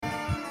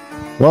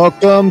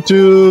Welcome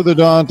to the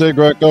Dante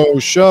Greco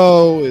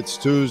Show. It's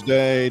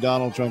Tuesday.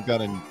 Donald Trump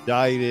got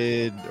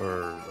indicted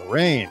or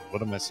arraigned.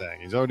 What am I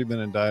saying? He's already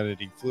been indicted.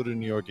 He flew to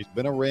New York. He's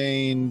been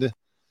arraigned.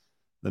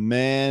 The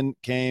man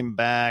came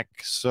back.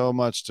 So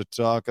much to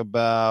talk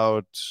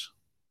about.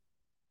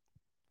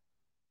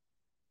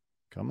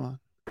 Come on.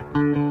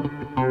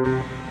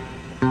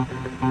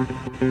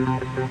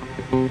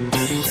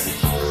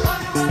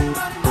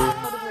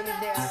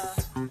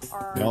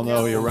 You all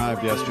know he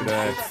arrived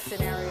yesterday.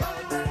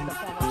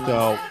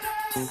 So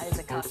Trump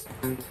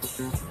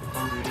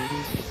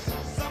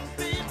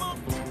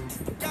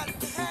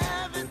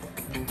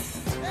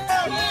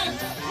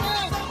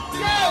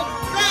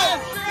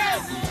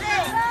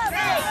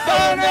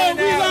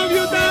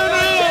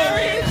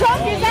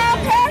is our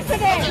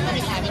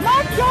president,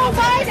 not Joe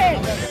Biden.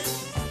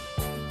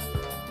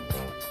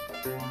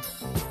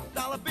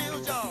 Dollar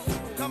bills, y'all.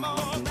 Come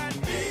on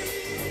and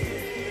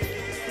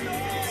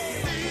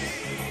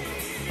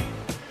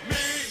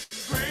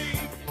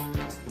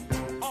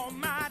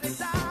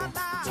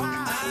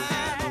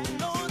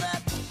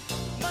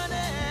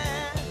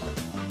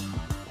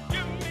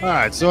all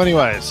right. So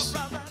anyways,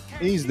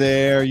 he's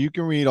there. You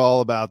can read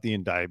all about the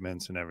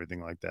indictments and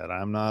everything like that.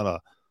 I'm not a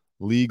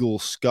legal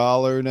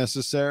scholar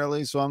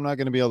necessarily, so I'm not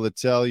going to be able to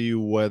tell you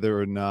whether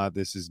or not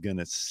this is going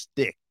to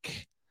stick.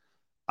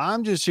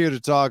 I'm just here to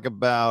talk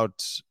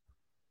about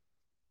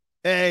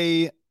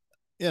A,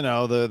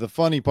 the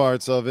funny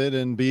parts of it,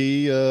 and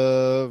B,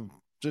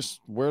 just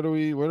where do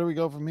we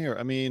go from here?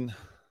 I mean,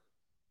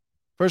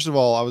 first of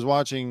all, I was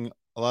watching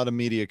a lot of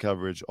media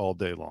coverage all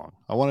day long.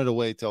 I wanted to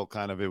wait till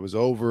kind of it was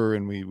over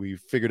and we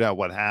figured out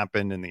what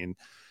happened and the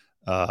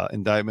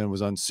indictment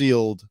was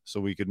unsealed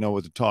so we could know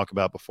what to talk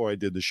about before I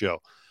did the show.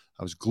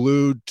 I was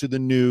glued to the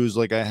news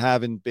like I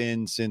haven't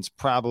been since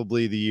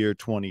probably the year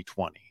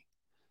 2020.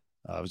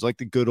 It was like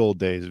the good old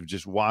days of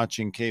just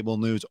watching cable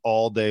news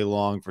all day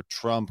long for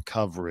Trump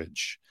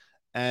coverage.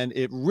 And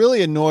it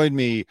really annoyed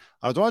me.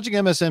 I was watching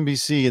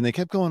MSNBC and they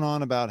kept going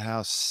on about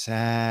how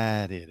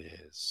sad it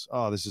is.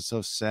 Oh, this is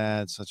so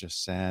sad. Such a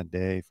sad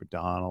day for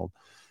Donald.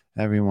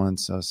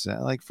 Everyone's so sad.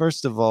 Like,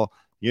 first of all,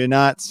 you're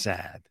not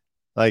sad.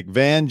 Like,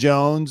 Van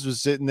Jones was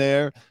sitting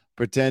there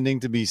pretending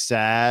to be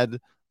sad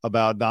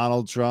about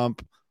Donald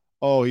Trump.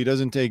 Oh, he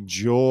doesn't take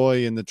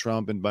joy in the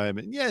Trump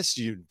indictment. Yes,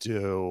 you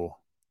do.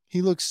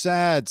 He looks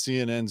sad,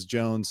 CNN's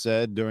Jones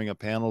said during a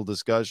panel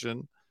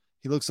discussion.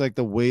 He looks like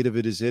the weight of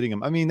it is hitting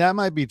him. I mean, that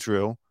might be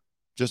true.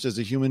 Just as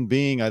a human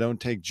being, I don't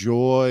take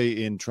joy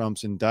in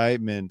Trump's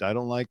indictment. I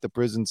don't like the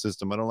prison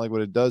system. I don't like what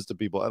it does to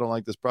people. I don't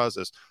like this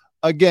process.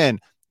 Again,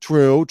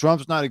 true.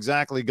 Trump's not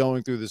exactly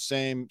going through the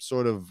same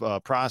sort of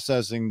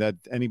processing that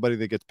anybody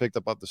that gets picked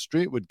up off the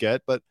street would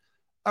get. But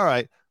all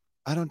right,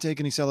 I don't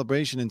take any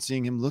celebration in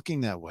seeing him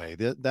looking that way.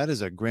 That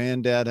is a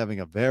granddad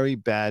having a very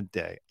bad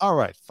day. All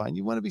right, fine.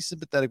 You want to be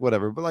sympathetic,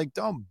 whatever. But like,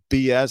 don't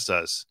BS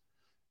us.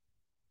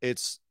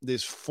 It's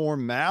this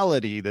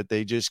formality that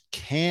they just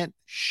can't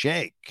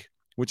shake,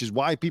 which is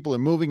why people are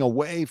moving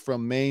away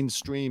from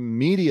mainstream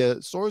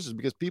media sources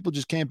because people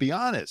just can't be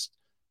honest.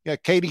 You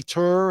got Katie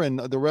Tur and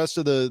the rest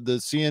of the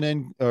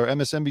CNN or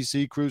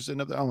MSNBC crew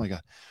sitting up there. Oh my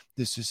God,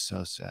 this is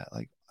so sad.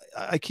 Like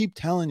I keep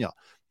telling y'all,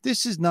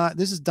 this is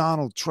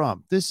Donald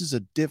Trump. This is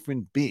a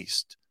different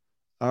beast.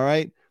 All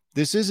right.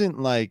 This isn't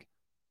like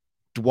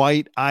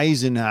Dwight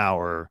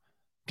Eisenhower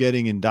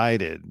getting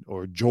indicted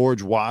or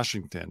George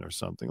Washington or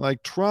something.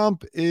 Like,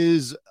 Trump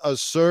is a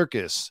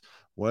circus,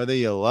 whether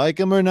you like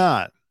him or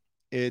not.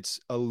 It's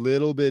a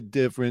little bit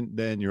different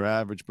than your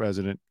average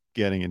president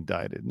getting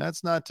indicted. And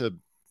that's not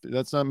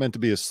meant to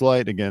be a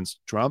slight against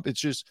Trump.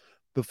 It's just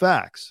the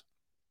facts.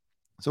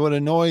 So it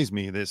annoys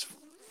me, this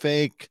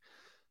fake,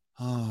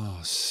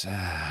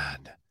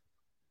 sad,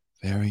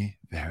 very,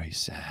 very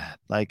sad.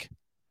 Like,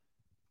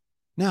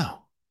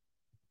 no.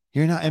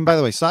 You're not. And by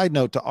the way, side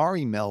note to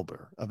Ari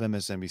Melber of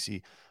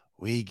MSNBC,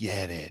 we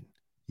get it.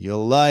 You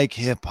like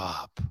hip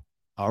hop.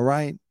 All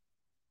right.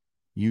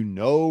 You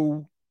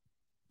know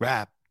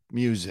rap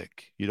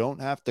music. You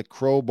don't have to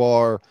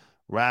crowbar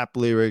rap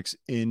lyrics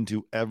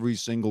into every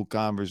single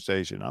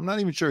conversation. I'm not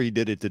even sure he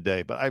did it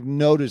today, but I've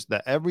noticed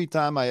that every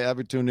time I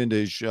ever tune into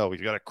his show,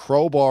 he's got a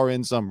crowbar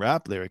in some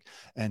rap lyric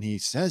and he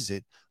says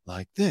it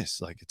like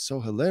this. Like, it's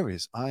so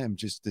hilarious. I am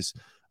just this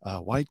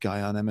white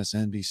guy on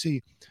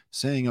MSNBC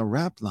saying a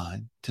rap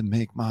line to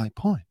make my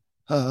point.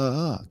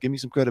 Give me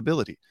some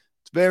credibility.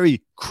 It's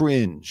very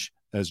cringe,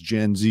 as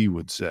Gen Z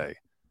would say.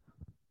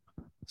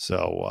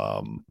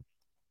 So,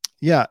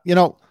 yeah,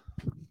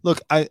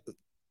 look,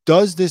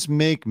 does this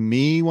make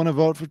me want to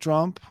vote for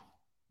Trump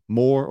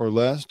more or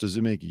less? Does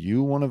it make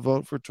you want to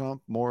vote for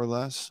Trump more or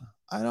less?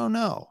 I don't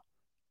know.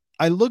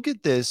 I look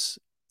at this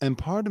and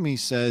part of me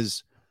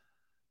says,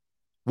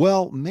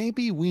 well,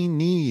 maybe we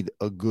need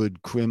a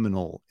good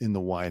criminal in the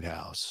White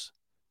House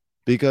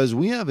because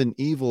we have an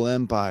evil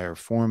empire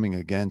forming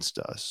against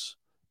us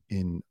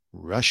in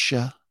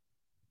Russia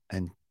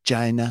and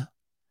China.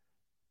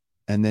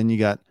 And then you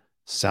got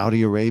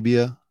Saudi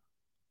Arabia,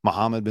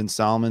 Mohammed bin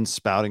Salman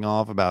spouting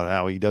off about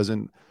how he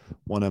doesn't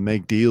want to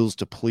make deals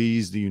to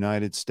please the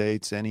United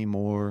States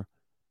anymore.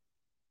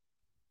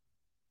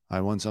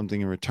 I want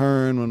something in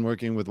return when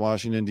working with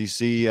Washington,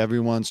 D.C.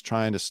 Everyone's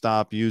trying to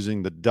stop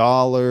using the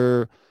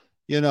dollar.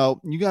 You know,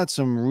 you got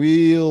some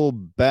real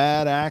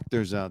bad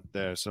actors out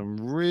there, some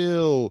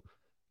real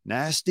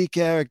nasty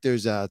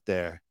characters out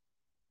there.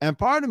 And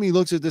part of me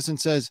looks at this and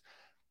says,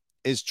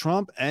 is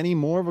Trump any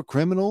more of a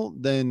criminal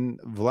than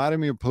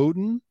Vladimir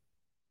Putin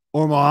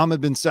or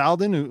Mohammed bin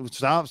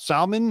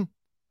Salman,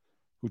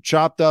 who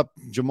chopped up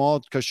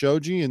Jamal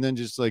Khashoggi and then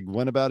just like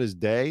went about his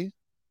day,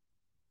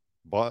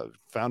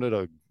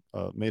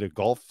 made a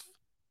golf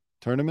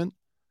tournament,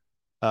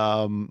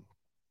 or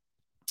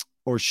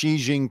Xi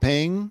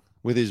Jinping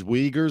with his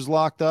Uyghurs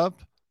locked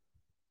up?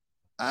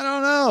 I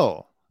don't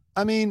know.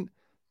 I mean,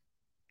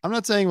 I'm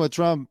not saying what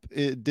Trump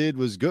did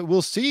was good.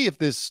 We'll see if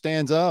this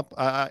stands up.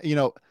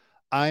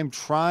 I'm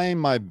trying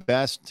my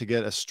best to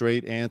get a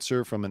straight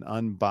answer from an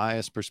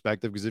unbiased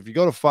perspective, because if you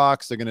go to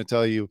Fox, they're going to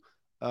tell you,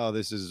 oh,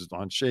 this is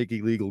on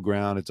shaky legal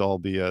ground. It's all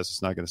BS.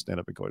 It's not going to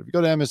stand up in court. If you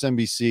go to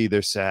MSNBC,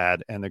 they're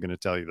sad, and they're going to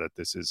tell you that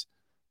this is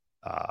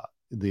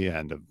the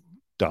end of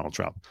Donald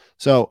Trump.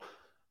 So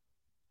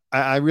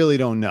I really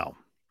don't know.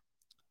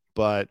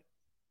 But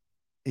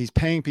he's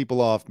paying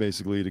people off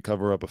basically to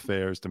cover up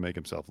affairs to make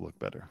himself look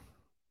better.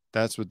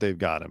 That's what they've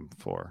got him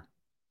for.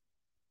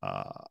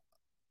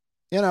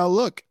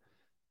 Look,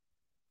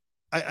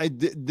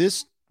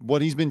 this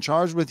what he's been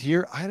charged with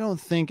here, I don't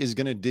think is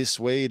going to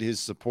dissuade his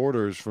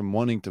supporters from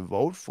wanting to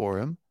vote for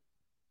him.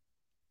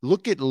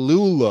 Look at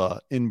Lula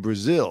in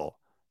Brazil.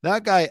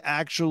 That guy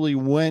actually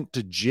went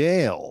to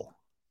jail,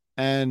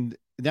 and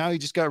now he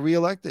just got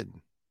reelected,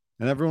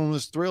 and everyone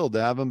was thrilled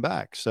to have him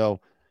back.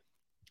 So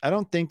I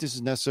don't think this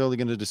is necessarily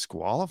going to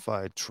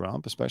disqualify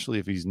Trump, especially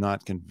if he's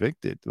not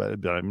convicted. But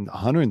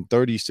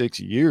 136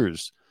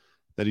 years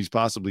that he's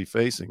possibly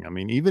facing. I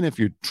mean, even if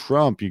you're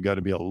Trump, you got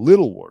to be a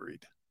little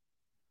worried.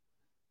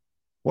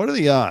 What are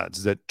the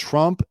odds that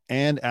Trump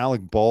and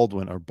Alec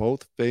Baldwin are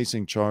both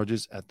facing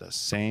charges at the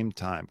same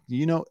time?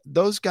 You know,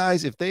 those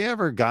guys, if they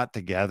ever got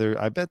together,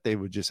 I bet they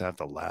would just have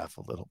to laugh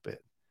a little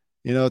bit.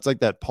 You know, it's like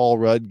that Paul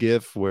Rudd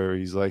gif where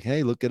he's like,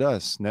 hey, look at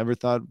us. Never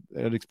thought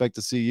I'd expect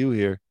to see you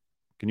here.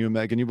 Can you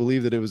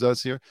believe that it was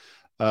us here?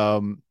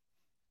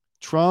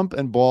 Trump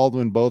and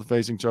Baldwin both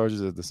facing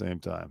charges at the same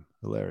time.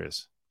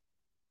 Hilarious.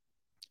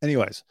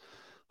 Anyways,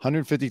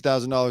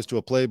 $150,000 to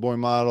a Playboy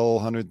model,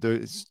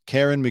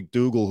 Karen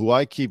McDougal, who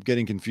I keep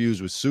getting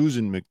confused with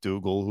Susan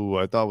McDougal, who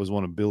I thought was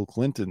one of Bill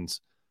Clinton's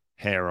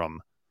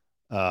harem.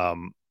 He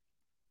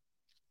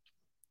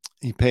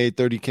paid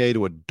 $30K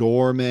to a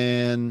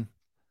doorman.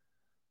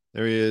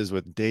 There he is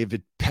with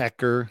David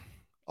Pecker.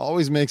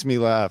 Always makes me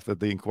laugh that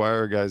the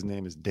Inquirer guy's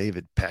name is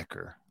David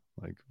Pecker.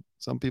 Like,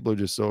 some people are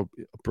just so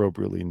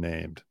appropriately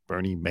named.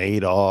 Bernie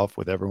Madoff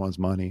with everyone's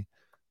money.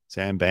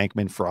 Sam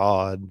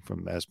Bankman-Fried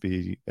from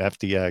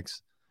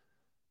FTX.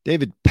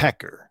 David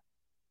Pecker.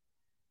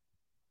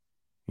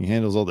 He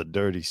handles all the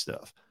dirty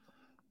stuff.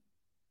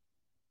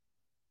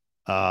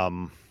 I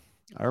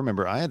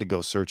remember I had to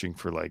go searching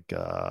for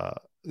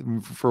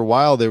for a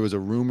while there was a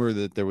rumor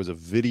that there was a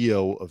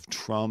video of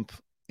Trump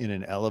in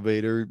an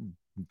elevator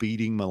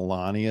beating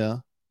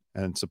Melania,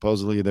 and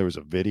supposedly there was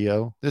a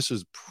video. This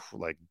was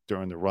like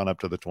during the run up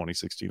to the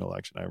 2016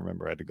 election. I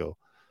remember I had to go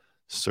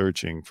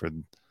searching for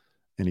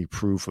any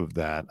proof of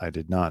that. I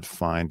did not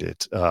find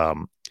it.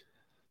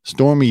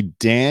 Stormy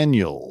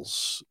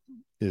Daniels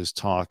is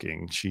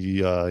talking.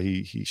 She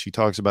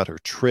talks about her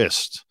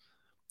tryst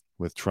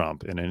with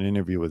Trump in an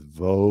interview with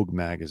Vogue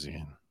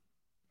magazine.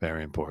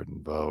 Very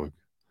important, Vogue.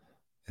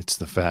 It's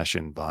the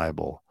fashion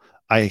Bible.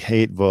 I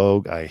hate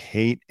Vogue. I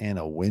hate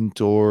Anna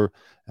Wintour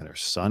and her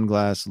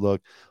sunglass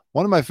look.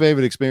 One of my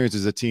favorite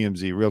experiences at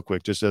TMZ, real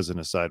quick, just as an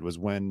aside, was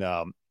when,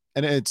 and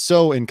it's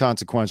so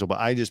inconsequential, but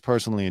I just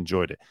personally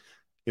enjoyed it.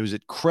 It was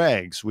at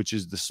Craig's, which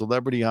is the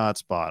celebrity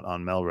hotspot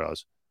on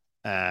Melrose.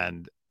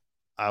 And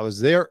I was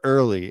there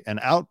early, and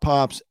out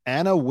pops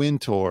Anna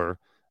Wintour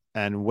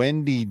and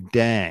Wendy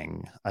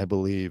Dang, I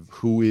believe,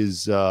 who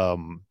is, she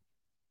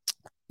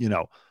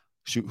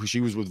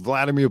was with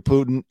Vladimir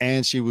Putin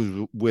and she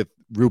was with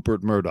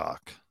Rupert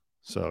Murdoch.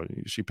 So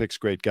she picks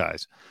great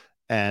guys.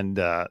 And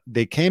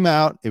they came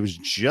out. It was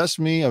just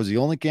me. I was the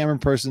only camera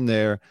person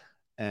there.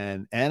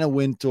 And Anna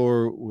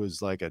Wintour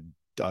was like a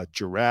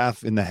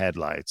giraffe in the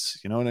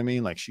headlights. You know what I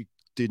mean? Like, she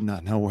did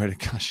not know where to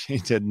go.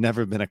 She had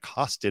never been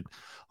accosted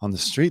on the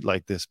street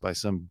like this by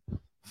some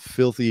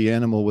filthy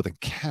animal with a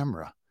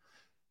camera.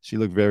 She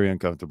looked very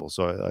uncomfortable.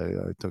 So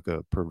I took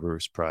a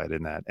perverse pride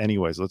in that.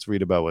 Anyways, let's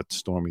read about what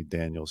Stormy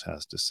Daniels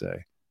has to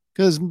say.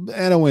 Because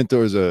Anna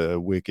Wintour is a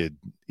wicked,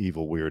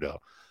 evil weirdo.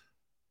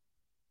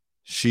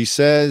 She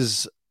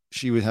says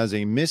she has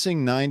a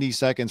missing 90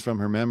 seconds from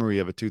her memory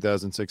of a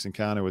 2006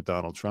 encounter with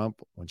Donald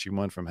Trump when she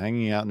went from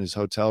hanging out in his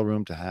hotel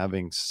room to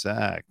having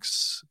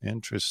sex.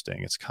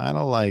 Interesting. It's kind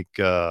of like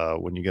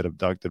when you get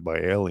abducted by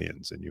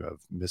aliens and you have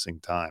missing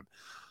time.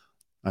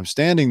 I'm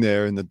standing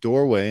there in the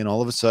doorway, and all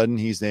of a sudden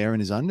he's there in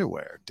his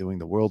underwear doing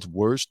the world's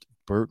worst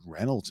Burt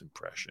Reynolds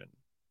impression.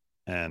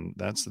 And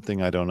that's the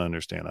thing I don't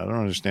understand. I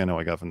don't understand how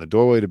I got from the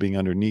doorway to being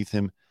underneath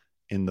him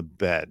in the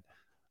bed.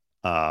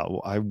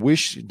 I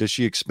wish, does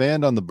she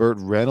expand on the Burt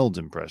Reynolds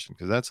impression?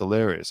 Because that's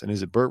hilarious. And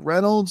is it Burt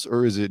Reynolds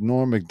or is it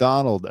Norm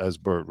Macdonald as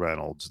Burt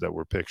Reynolds that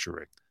we're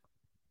picturing?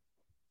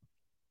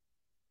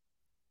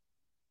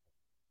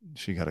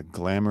 She got a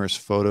glamorous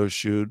photo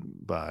shoot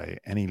by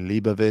Annie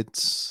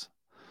Leibovitz.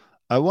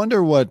 I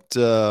wonder what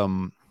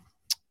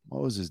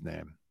was his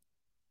name?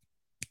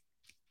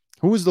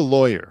 Who was the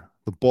lawyer?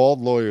 The bald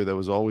lawyer that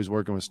was always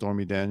working with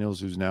Stormy Daniels,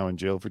 who's now in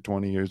jail for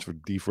 20 years for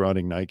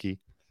defrauding Nike.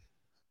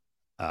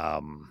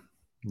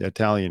 The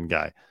Italian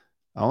guy.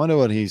 I wonder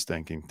what he's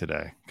thinking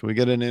today. Can we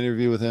get an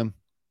interview with him?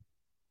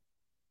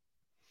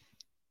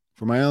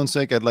 For my own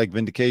sake, I'd like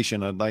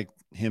vindication. I'd like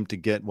him to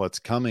get what's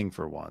coming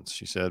for once,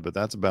 she said, but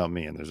that's about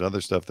me. And there's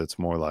other stuff that's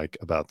more like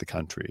about the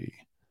country.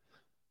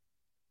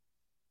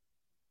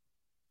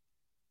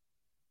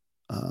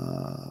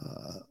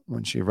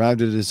 When she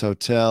arrived at his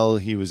hotel,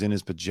 he was in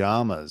his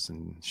pajamas,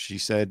 and she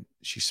said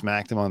she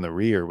smacked him on the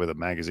rear with a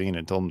magazine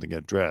and told him to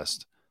get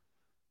dressed.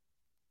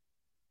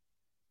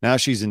 Now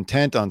she's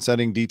intent on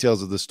setting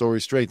details of the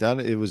story straight. That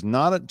it was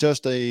not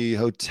just a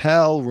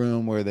hotel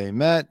room where they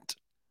met.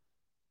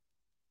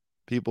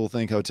 People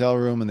think hotel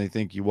room and they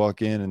think you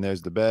walk in and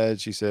there's the bed.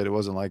 She said it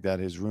wasn't like that.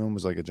 His room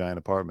was like a giant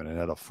apartment. It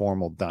had a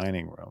formal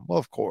dining room. Well,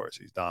 of course,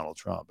 he's Donald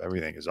Trump.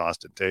 Everything is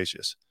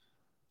ostentatious.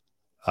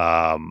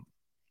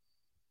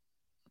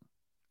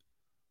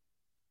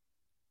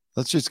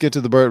 Let's just get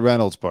to the Burt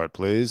Reynolds part,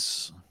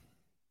 please.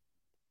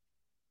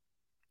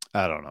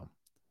 I don't know.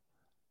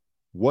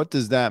 What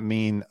does that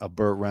mean, a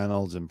Burt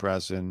Reynolds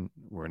impression?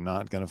 We're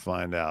not going to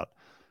find out.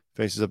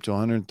 Faces up to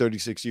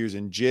 136 years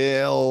in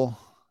jail.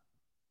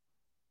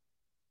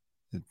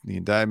 The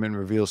indictment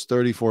reveals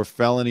 34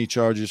 felony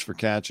charges for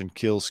catch and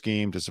kill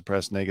scheme to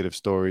suppress negative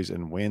stories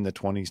and win the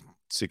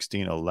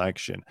 2016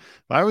 election.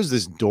 If I was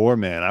this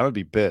doorman, I would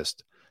be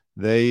pissed.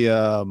 They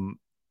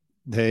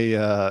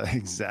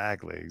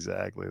exactly.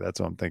 That's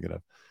what I'm thinking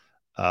of.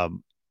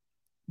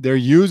 They're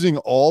using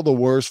all the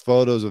worst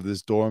photos of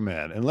this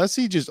doorman, unless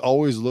he just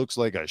always looks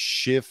like a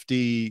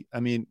shifty. I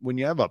mean, when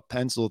you have a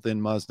pencil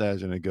thin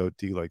mustache and a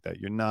goatee like that,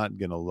 you're not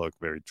going to look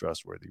very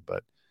trustworthy,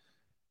 but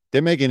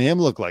they're making him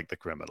look like the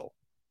criminal.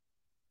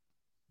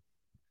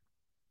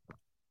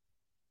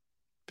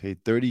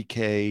 Paid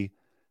 $30K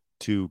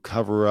to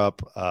cover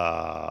up.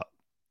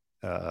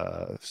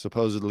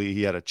 Supposedly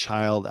he had a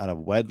child out of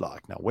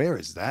wedlock. Now, where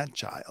is that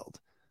child?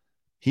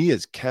 He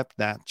has kept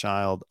that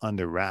child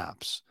under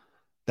wraps.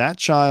 That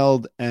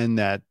child and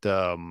that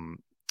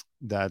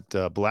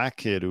black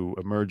kid who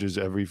emerges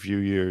every few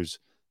years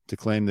to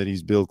claim that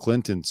he's Bill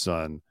Clinton's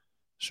son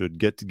should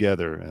get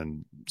together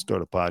and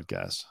start a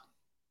podcast.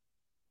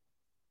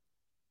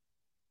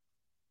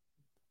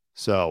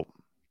 So,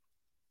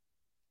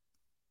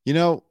 I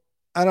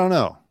don't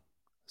know.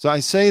 So I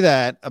say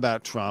that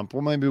about Trump.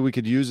 Well, maybe we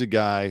could use a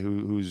guy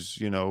who's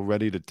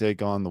ready to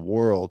take on the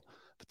world.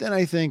 But then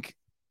I think,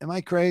 am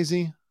I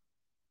crazy?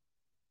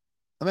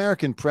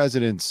 American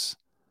presidents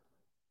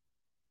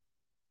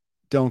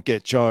don't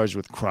get charged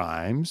with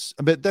crimes.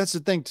 But that's the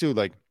thing, too.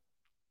 Like,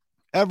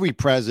 every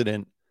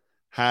president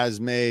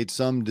has made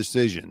some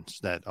decisions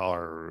that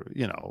are,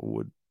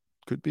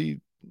 could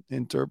be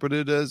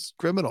interpreted as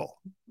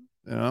criminal.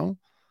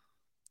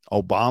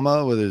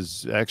 Obama with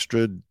his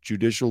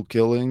extrajudicial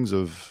killings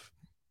of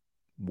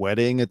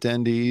wedding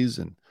attendees.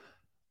 And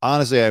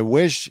honestly, I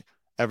wish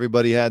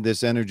everybody had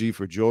this energy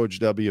for George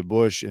W.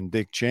 Bush and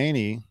Dick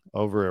Cheney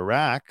over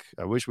Iraq.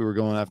 I wish we were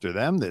going after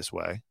them this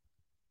way.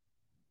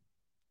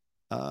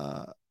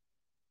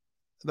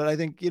 But I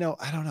think,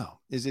 I don't know.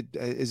 Is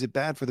it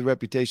bad for the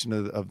reputation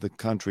of the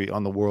country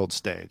on the world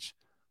stage?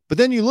 But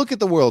then you look at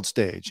the world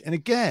stage, and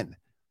again,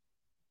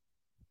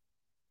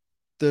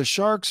 the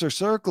sharks are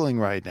circling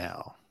right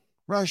now.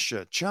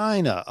 Russia,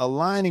 China,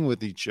 aligning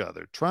with each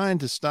other, trying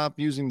to stop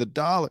using the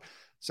dollar.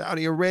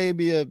 Saudi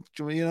Arabia,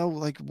 what,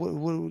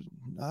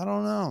 I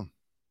don't know.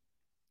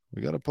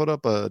 We got to put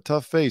up a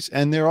tough face.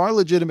 And there are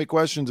legitimate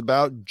questions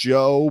about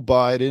Joe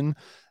Biden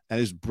and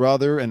his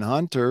brother and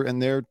Hunter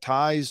and their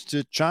ties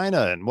to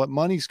China and what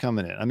money's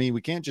coming in. I mean,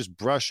 we can't just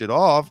brush it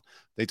off.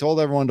 They told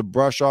everyone to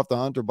brush off the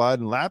Hunter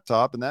Biden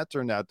laptop, and that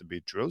turned out to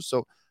be true.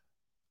 So,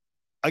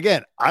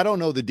 again, I don't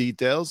know the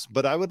details,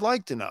 but I would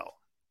like to know.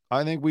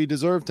 I think we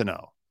deserve to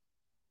know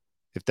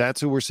if that's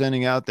who we're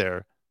sending out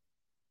there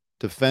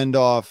to fend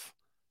off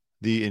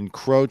the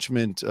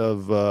encroachment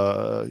of,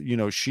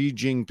 Xi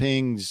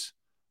Jinping's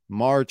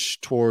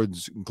march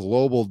towards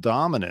global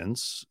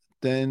dominance.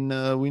 Then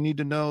we need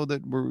to know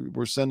that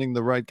we're sending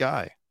the right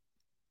guy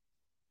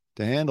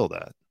to handle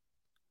that.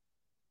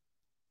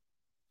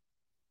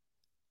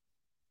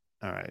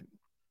 All right.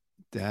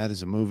 Dad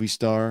is a movie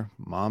star.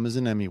 Mom is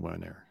an Emmy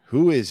winner.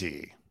 Who is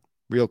he?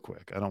 Real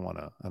quick. I don't want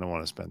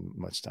to spend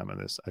much time on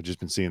this. I've just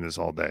been seeing this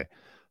all day.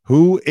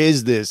 Who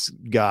is this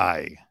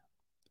guy?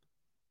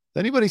 Has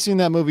anybody seen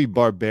that movie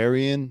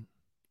Barbarian?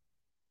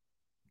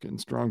 Getting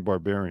strong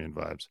Barbarian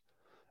vibes.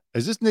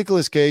 Is this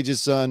Nicolas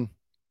Cage's son?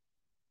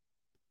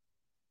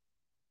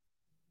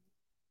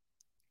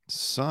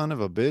 Son of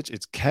a bitch.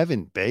 It's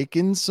Kevin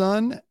Bacon's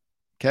son?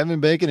 Kevin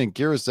Bacon and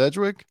Kira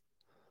Sedgwick?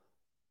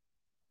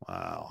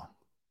 Wow.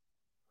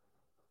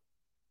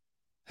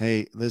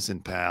 Hey, listen,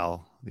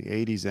 pal. The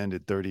 80s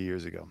ended 30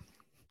 years ago.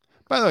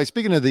 By the way,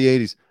 speaking of the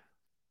 80s,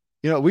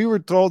 we were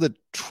told that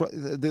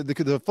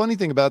the funny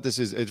thing about this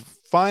is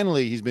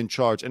finally he's been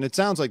charged, and it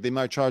sounds like they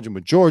might charge him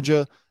with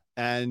Georgia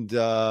and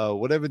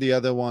whatever the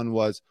other one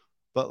was.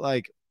 But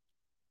like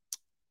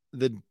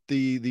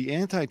the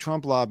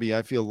anti-Trump lobby,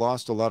 I feel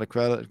lost a lot of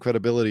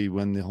credibility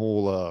when the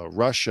whole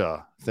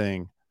Russia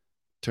thing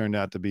turned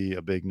out to be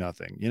a big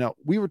nothing.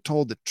 We were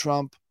told that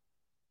Trump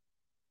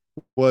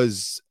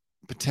was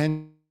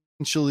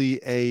potentially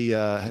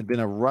had been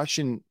a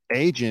Russian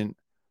agent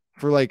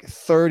for like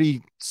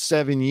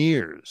 37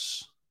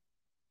 years.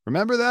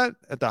 Remember that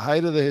at the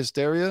height of the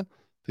hysteria?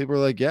 People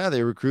were like, yeah,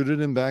 they recruited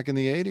him back in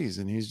the 80s,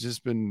 and he's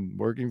just been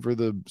working for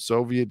the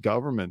Soviet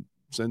government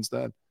since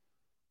then.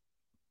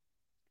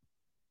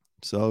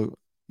 So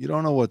you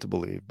don't know what to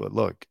believe, but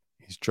look,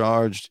 he's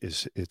charged.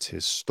 It's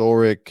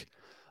historic.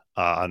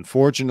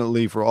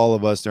 Unfortunately for all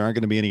of us, there aren't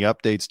going to be any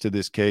updates to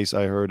this case,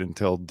 I heard,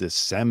 until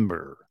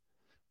December,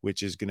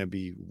 which is going to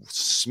be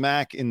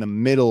smack in the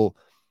middle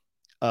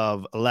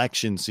of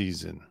election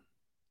season.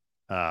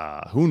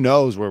 Who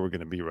knows where we're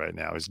going to be right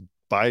now? Is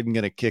Biden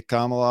going to kick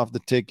Kamala off the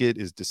ticket?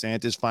 Is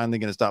DeSantis finally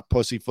going to stop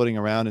pussyfooting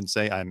around and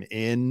say, I'm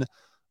in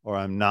or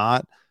I'm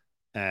not?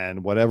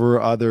 And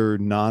whatever other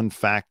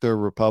non-factor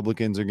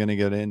Republicans are going to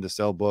get in to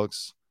sell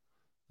books.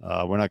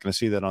 We're not going to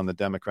see that on the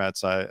Democratic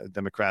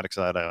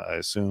side, I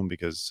assume,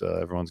 because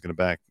everyone's going to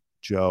back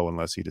Joe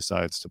unless he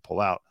decides to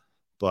pull out.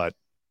 But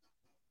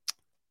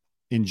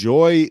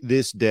enjoy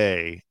this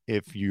day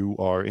if you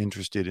are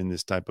interested in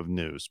this type of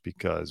news,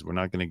 because we're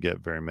not going to get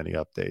very many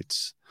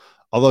updates.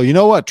 Although, you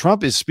know what?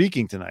 Trump is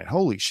speaking tonight.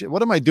 Holy shit.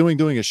 What am I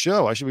doing a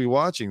show? I should be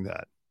watching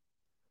that.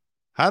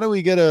 How do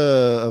we get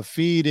a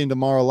feed into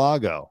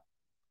Mar-a-Lago?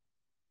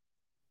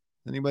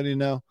 Anybody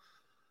know?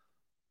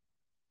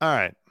 All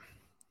right.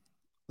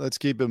 Let's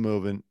keep it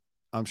moving.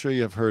 I'm sure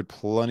you have heard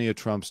plenty of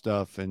Trump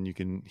stuff, and you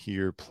can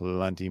hear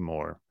plenty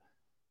more.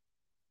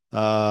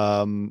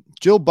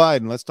 Jill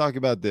Biden, let's talk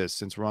about this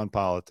since we're on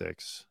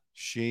politics.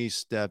 She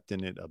stepped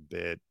in it a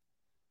bit.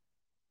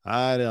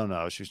 I don't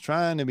know. She was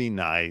trying to be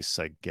nice,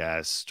 I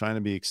guess, trying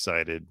to be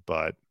excited,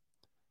 but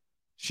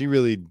she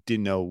really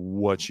didn't know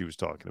what she was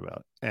talking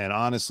about. And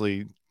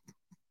honestly,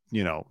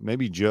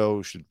 maybe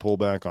Joe should pull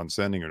back on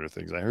sending her to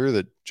things. I heard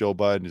that Joe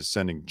Biden is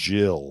sending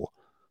Jill,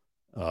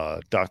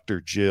 Dr.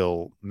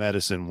 Jill,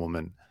 medicine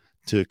woman,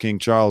 to King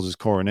Charles's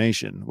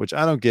coronation, which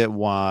I don't get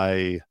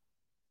why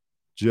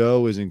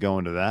Joe isn't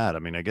going to that. I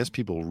mean, I guess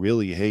people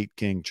really hate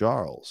King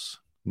Charles.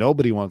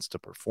 Nobody wants to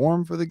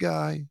perform for the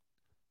guy.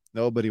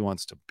 Nobody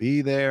wants to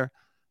be there.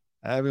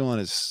 Everyone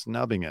is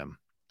snubbing him.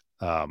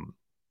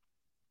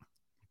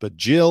 But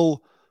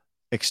Jill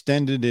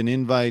extended an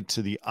invite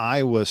to the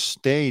Iowa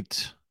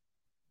State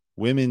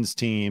women's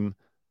team,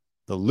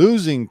 the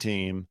losing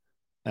team,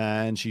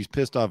 and she's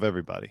pissed off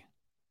everybody.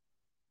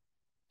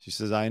 She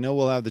says, I know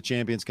we'll have the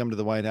champions come to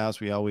the White House.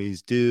 We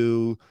always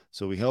do.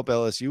 So we hope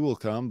LSU will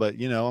come. But,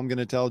 I'm going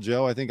to tell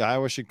Joe, I think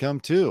Iowa should come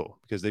too,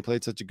 because they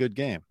played such a good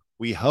game.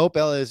 We hope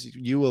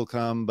LSU will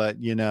come, but,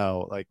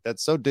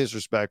 that's so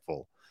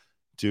disrespectful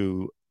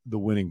to the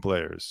winning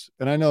players.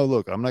 And I know,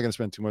 look, I'm not going to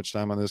spend too much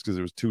time on this because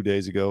it was 2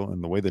 days ago,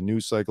 and the way the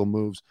news cycle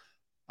moves,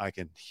 I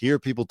can hear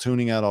people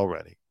tuning out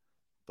already.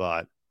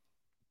 But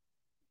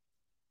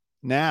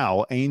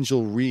now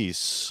Angel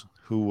Reese,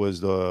 who was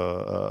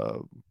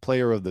the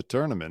player of the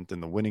tournament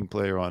and the winning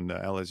player on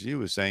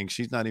LSU, is saying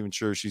she's not even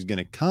sure she's going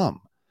to come.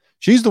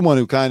 She's the one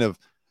who kind of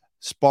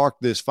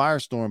sparked this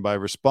firestorm by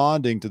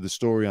responding to the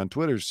story on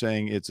Twitter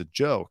saying it's a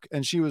joke.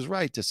 And she was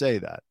right to say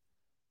that.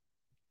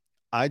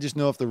 I just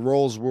know if the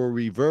roles were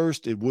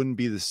reversed, it wouldn't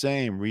be the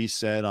same, Reese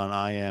said on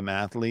I Am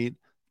Athlete.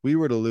 If we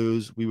were to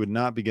lose, we would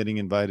not be getting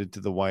invited to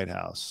the White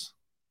House.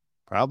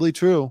 Probably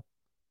true.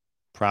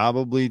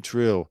 Probably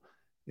true.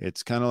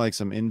 It's kind of like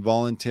some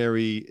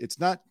involuntary. It's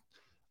not,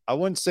 I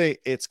wouldn't say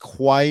it's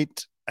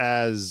quite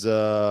as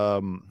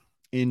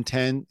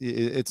intense.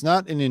 It's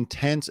not an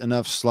intense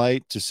enough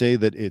slight to say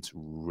that it's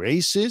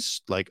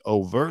racist, like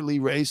overtly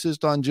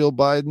racist on Jill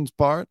Biden's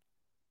part.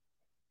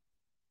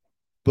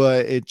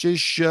 But it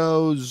just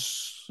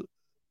shows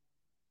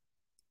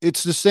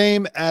it's the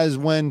same as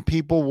when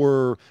people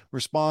were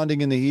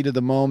responding in the heat of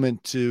the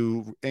moment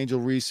to Angel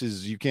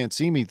Reese's "You Can't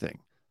See Me" thing.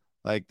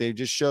 Like they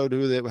just showed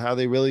how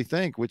they really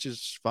think, which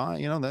is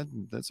fine.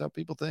 That's how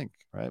people think,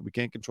 right? We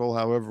can't control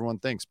how everyone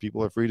thinks.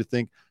 People are free to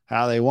think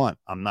how they want.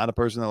 I'm not a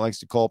person that likes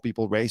to call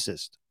people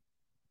racist.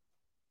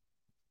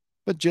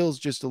 But Jill's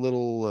just a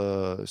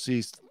little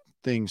sees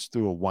things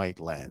through a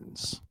white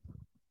lens.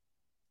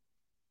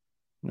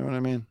 You know what I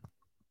mean?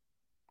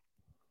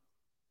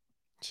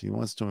 She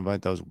wants to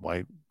invite those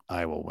white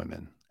Iowa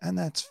women, and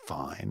that's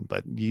fine.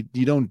 But you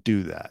don't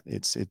do that.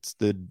 It's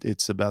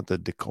about the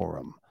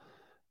decorum.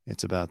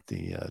 It's about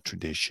the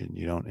tradition.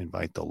 You don't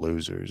invite the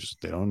losers.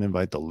 They don't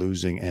invite the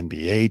losing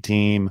NBA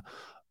team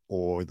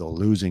or the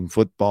losing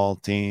football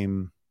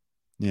team.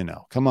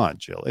 Come on,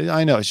 Jill.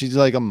 I know she's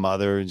like a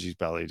mother, and she's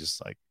probably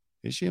just like,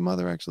 is she a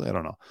mother actually? I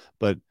don't know,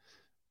 but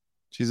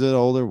she's an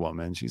older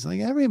woman. She's like,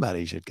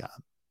 everybody should come,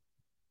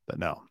 but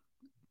no,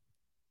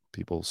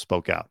 people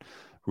spoke out.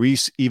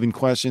 Reese even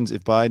questions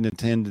if Biden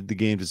attended the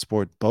game to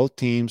support both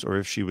teams or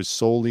if she was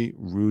solely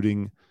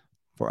rooting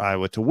for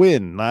Iowa to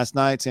win. Last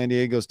night, San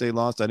Diego State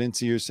lost. I didn't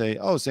see her say,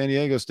 "Oh, San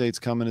Diego State's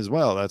coming as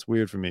well." That's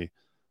weird for me.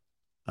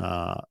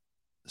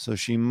 So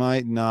she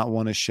might not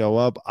want to show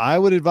up. I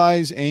would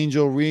advise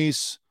Angel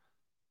Reese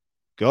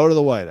go to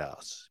the White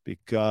House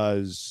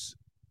because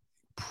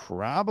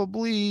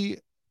probably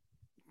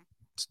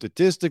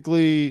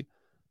statistically,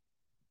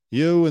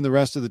 you and the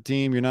rest of the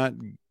team, you're not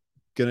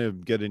going to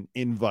get an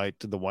invite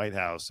to the White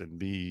House and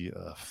be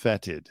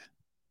feted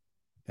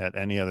at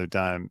any other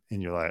time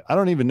in your life. I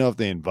don't even know if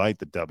they invite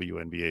the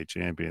WNBA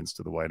champions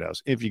to the White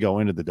House if you go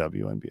into the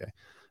WNBA.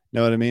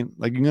 Know what I mean?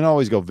 Like, you can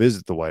always go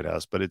visit the White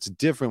House, but it's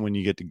different when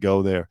you get to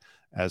go there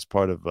as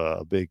part of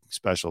a big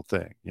special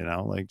thing,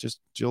 like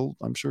just Jill.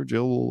 I'm sure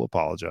Jill will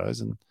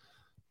apologize and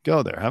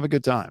go there. Have a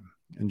good time.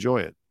 Enjoy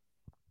it.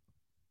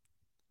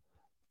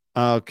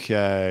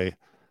 Okay.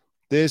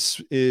 This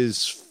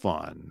is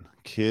fun.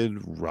 Kid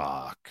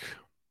Rock.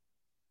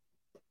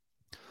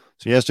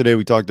 So yesterday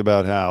we talked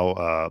about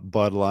how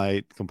Bud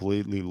Light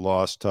completely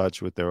lost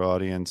touch with their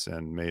audience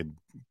and made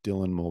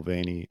Dylan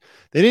Mulvaney.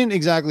 They didn't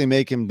exactly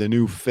make him the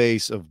new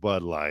face of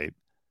Bud Light,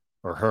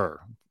 or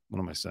her. What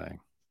am I saying?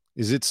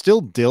 Is it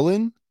still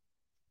Dylan?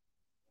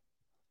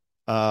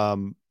 Or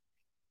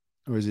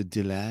is it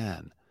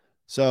Dylan?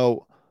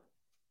 So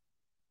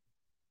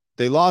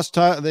they lost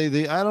time.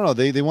 They I don't know.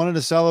 They wanted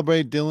to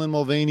celebrate Dylan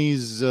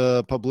Mulvaney's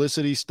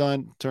publicity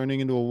stunt turning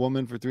into a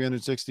woman for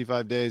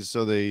 365 days.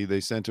 So they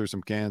sent her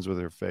some cans with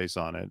her face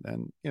on it,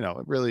 and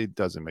it really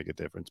doesn't make a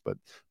difference. But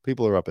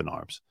people are up in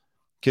arms.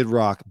 Kid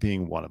Rock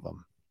being one of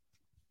them.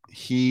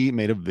 He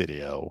made a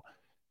video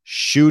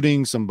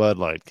shooting some Bud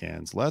Light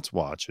cans. Let's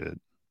watch it.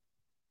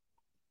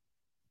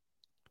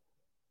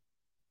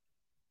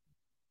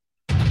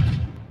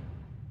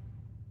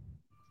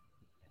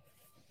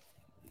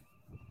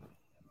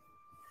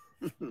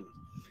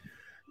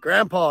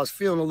 Grandpa's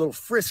feeling a little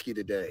frisky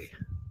today.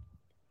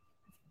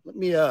 Let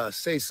me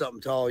say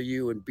something to all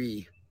you and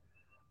be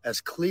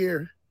as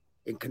clear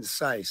and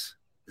concise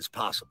as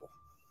possible.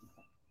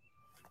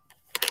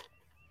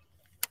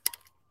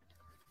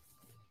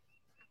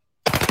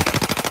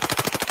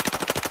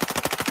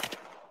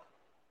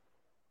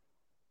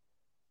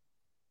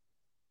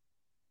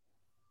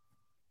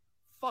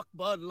 Fuck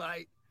Bud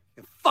Light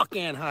and fuck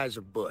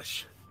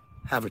Anheuser-Busch.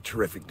 Have a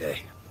terrific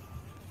day.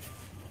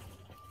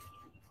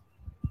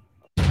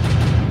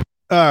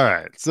 All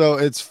right. So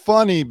it's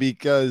funny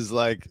because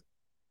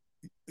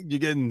you're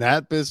getting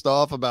that pissed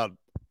off about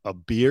a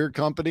beer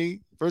company.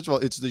 First of all,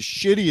 it's the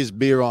shittiest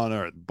beer on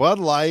earth. Bud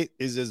Light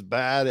is as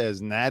bad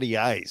as Natty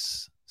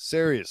Ice.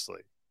 Seriously.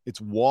 It's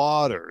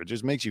water. It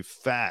just makes you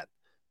fat.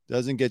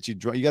 Doesn't get you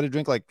drunk. You got to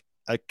drink like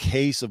a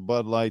case of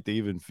Bud Light to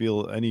even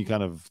feel any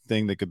kind of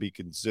thing that could be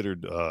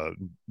considered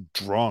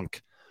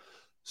drunk.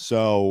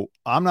 So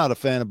I'm not a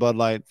fan of Bud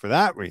Light for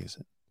that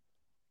reason.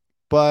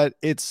 But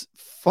it's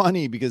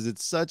funny because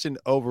it's such an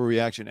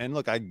overreaction. And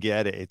look, I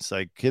get it. It's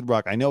like Kid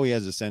Rock. I know he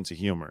has a sense of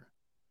humor.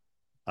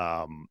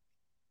 And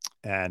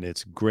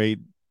it's great,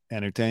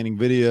 entertaining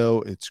video.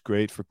 It's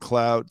great for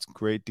clout. It's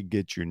great to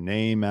get your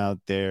name out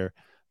there.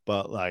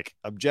 But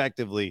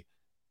objectively,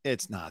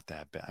 it's not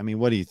that bad. I mean,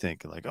 what do you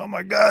think? Like, oh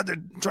my God, they're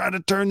trying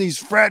to turn these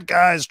frat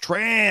guys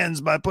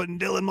trans by putting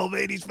Dylan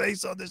Mulvaney's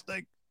face on this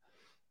thing.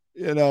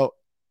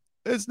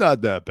 It's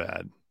not that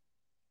bad.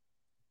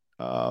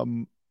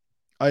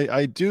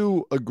 I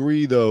do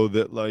agree though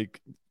that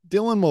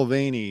Dylan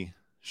Mulvaney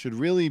should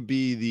really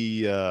be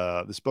the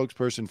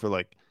spokesperson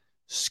for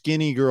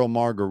Skinny Girl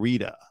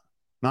Margarita,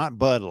 not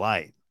Bud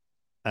Light.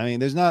 I mean,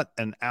 there's not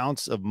an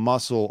ounce of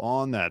muscle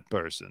on that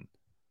person.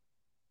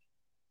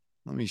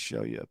 Let me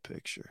show you a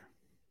picture.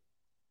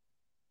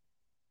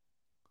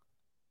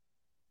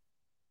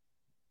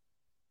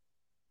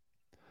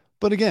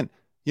 But again,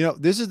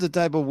 this is the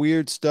type of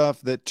weird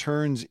stuff that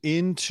turns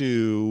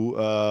into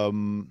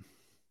an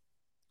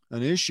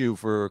issue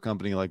for a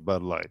company like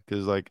Bud Light,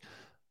 because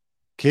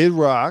Kid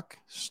Rock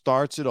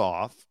starts it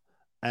off,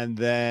 and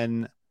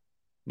then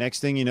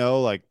next thing you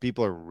know,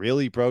 people are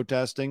really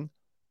protesting,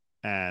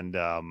 and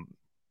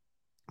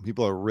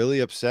people are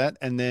really upset,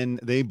 and then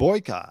they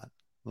boycott.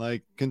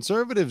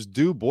 Conservatives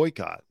do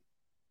boycott.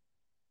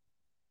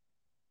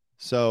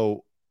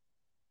 So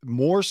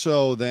more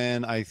so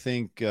than I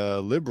think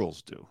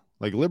liberals do.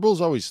 Liberals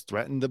always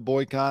threaten to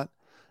boycott,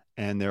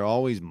 and they're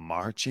always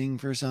marching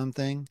for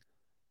something,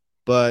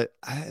 but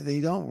they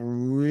don't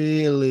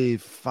really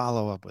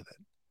follow up with it.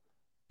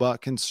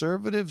 But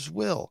conservatives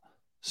will.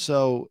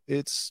 So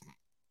it's,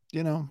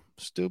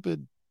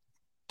 stupid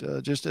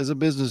just as a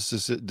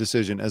business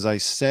decision. As I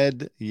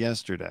said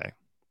yesterday,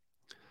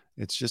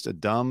 it's just a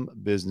dumb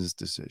business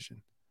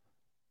decision.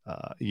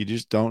 You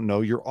just don't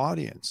know your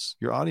audience.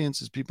 Your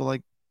audience is people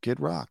like Kid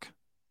Rock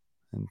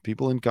and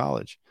people in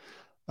college.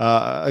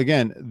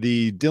 Again,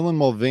 the Dylan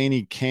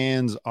Mulvaney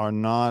cans are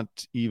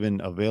not even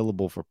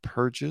available for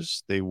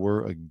purchase. They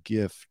were a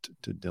gift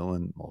to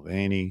Dylan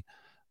Mulvaney,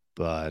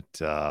 but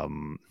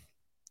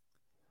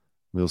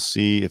we'll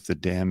see if the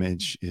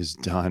damage is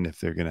done, if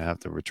they're going to have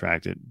to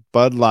retract it.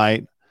 Bud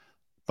Light,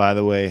 by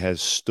the way,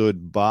 has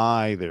stood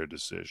by their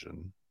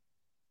decision.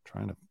 I'm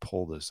trying to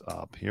pull this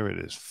up. Here it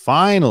is.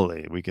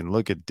 Finally, we can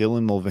look at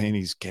Dylan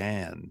Mulvaney's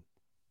can.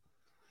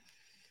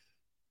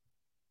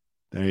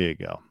 There you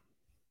go.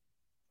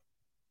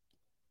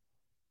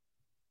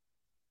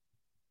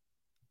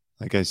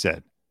 Like I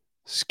said,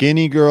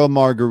 skinny girl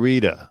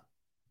margarita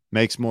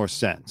makes more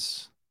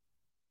sense.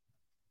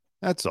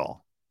 That's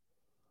all.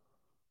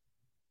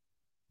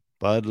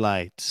 Bud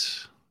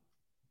Light.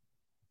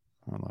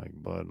 I like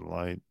Bud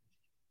Light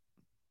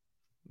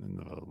and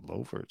the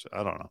loafers.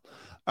 I don't know.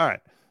 All right.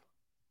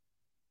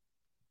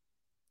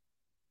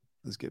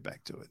 Let's get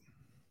back to it.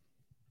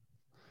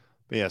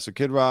 But yeah, so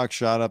Kid Rock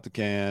shot up the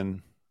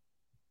can.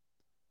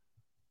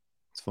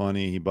 It's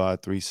funny. He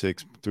bought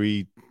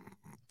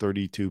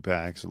 332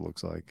 packs, it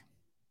looks like.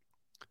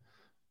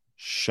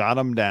 Shot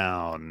him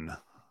down. Let's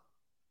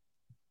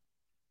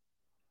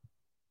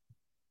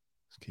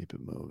keep it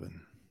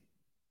moving.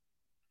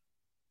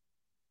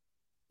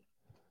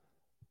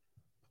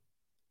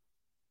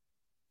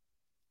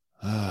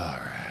 All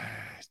right.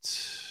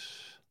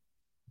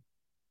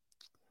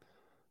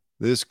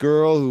 This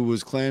girl who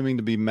was claiming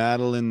to be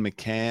Madeleine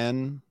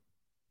McCann,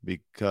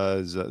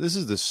 because this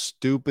is the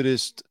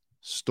stupidest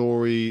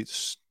story,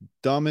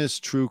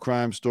 dumbest true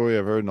crime story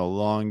I've heard in a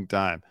long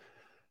time.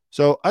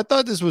 So I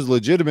thought this was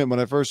legitimate when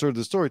I first heard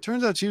the story.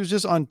 Turns out she was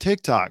just on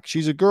TikTok.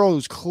 She's a girl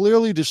who's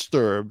clearly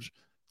disturbed,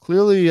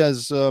 clearly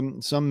has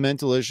some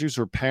mental issues.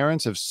 Her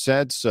parents have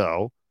said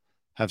so,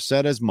 have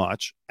said as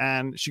much.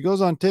 And she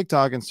goes on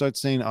TikTok and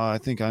starts saying, "Oh, I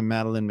think I'm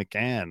Madeleine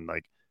McCann."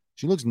 Like,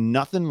 she looks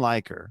nothing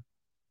like her.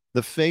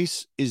 The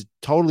face is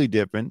totally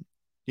different.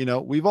 You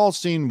know, we've all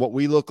seen what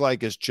we look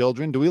like as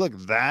children. Do we look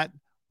that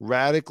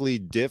radically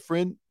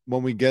different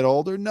when we get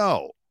older?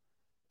 No.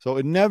 So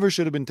it never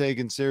should have been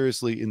taken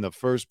seriously in the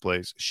first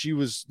place.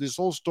 This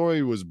whole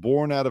story was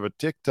born out of a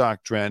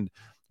TikTok trend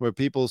where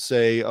people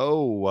say,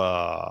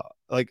 "Oh,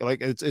 like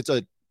it's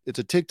a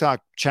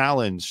TikTok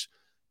challenge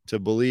to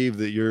believe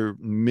that you're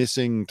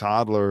missing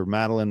toddler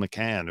Madeleine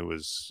McCann, who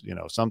was, you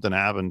know, something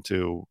happened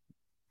to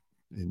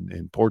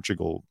in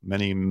Portugal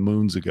many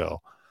moons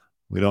ago.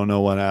 We don't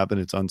know what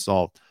happened. It's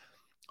unsolved."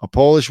 A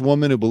Polish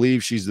woman who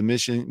believes she's the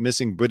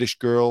missing British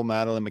girl,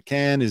 Madeleine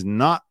McCann, is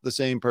not the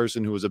same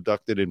person who was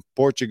abducted in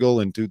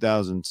Portugal in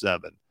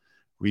 2007.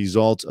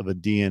 Results of a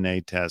DNA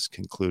test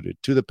concluded.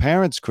 To the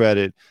parents'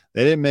 credit,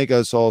 they didn't make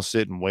us all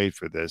sit and wait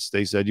for this.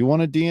 They said, "You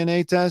want a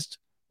DNA test?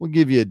 We'll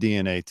give you a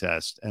DNA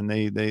test." And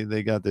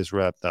they got this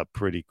wrapped up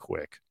pretty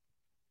quick.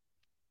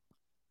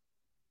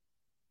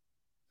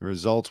 The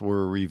results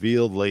were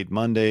revealed late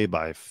Monday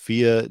by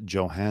Fia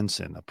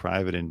Johansson, a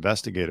private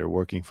investigator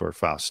working for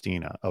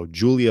Faustina. Oh,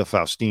 Julia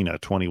Faustina,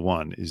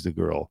 21, is the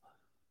girl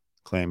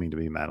claiming to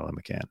be Madeleine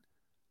McCann.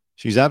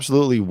 She's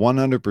absolutely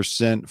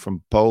 100%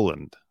 from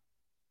Poland,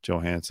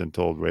 Johansson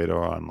told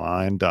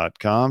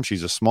RadarOnline.com.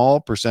 She's a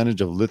small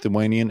percentage of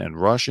Lithuanian and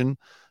Russian,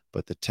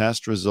 but the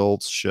test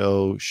results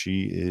show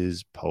she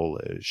is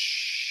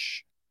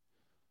Polish.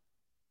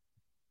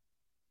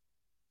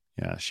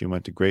 Yeah, she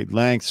went to great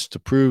lengths to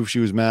prove she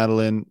was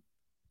Madeleine.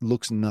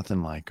 Looks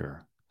nothing like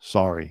her.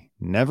 Sorry,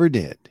 never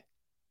did.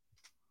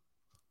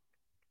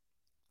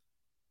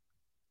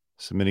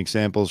 Submitting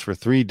samples for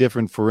 3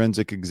 different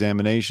forensic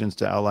examinations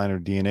to outline her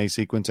DNA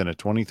sequence and a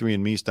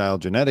 23andMe-style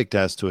genetic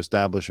test to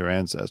establish her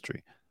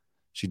ancestry.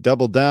 She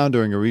doubled down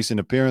during a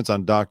recent appearance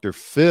on Dr.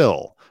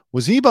 Phil.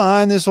 Was he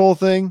behind this whole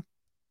thing?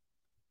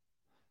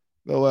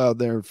 Go out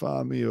there and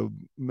find me a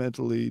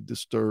mentally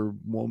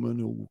disturbed woman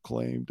who will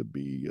claim to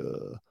be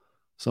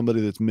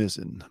somebody that's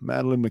missing.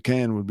 Madeleine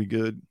McCann would be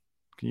good.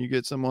 Can you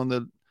get someone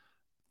that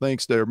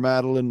thinks they're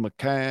Madeleine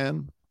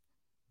McCann?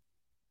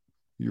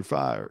 You're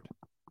fired.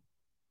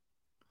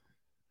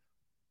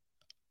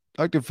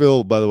 Dr.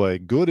 Phil, by the way,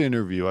 good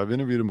interview. I've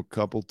interviewed him a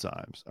couple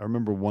times. I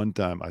remember one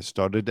time I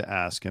started to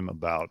ask him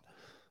about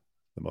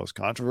the most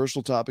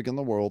controversial topic in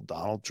the world,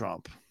 Donald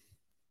Trump.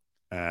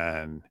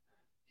 And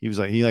he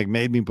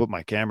made me put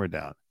my camera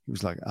down. He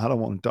was like, "I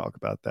don't want to talk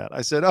about that."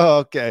 I said, "Oh,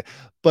 okay.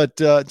 But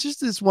just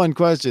this one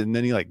question." And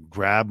then he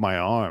grabbed my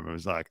arm. It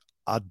was like,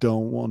 "I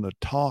don't want to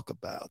talk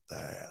about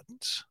that."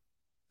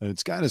 And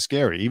it's kind of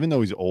scary, even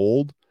though he's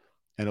old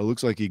and it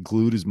looks like he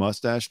glued his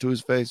mustache to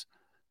his face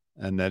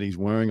and that he's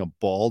wearing a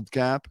bald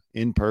cap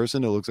in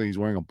person. It looks like he's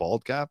wearing a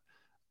bald cap.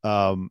 He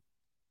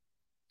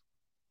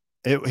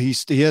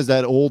has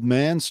that old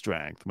man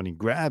strength when he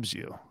grabs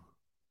you.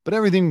 But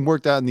everything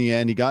worked out in the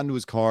end. He got into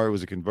his car. It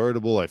was a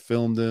convertible. I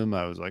filmed him.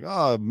 I was like,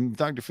 "Oh,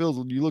 Dr.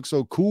 Phil, you look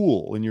so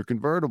cool in your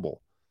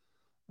convertible."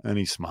 And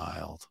he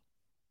smiled.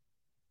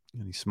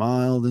 And he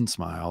smiled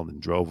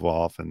and drove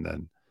off and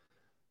then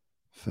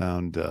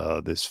found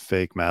this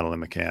fake Madeleine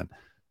McCann.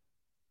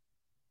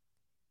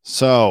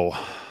 So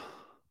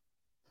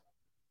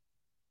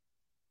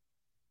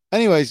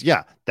Anyways,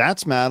 yeah,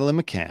 that's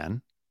Madeleine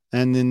McCann.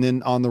 And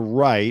then on the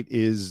right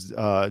is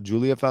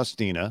Julia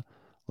Faustina.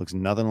 Looks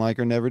nothing like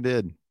her, never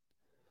did.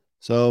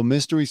 So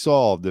mystery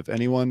solved. If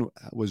anyone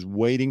was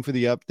waiting for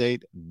the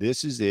update,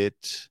 this is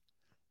it.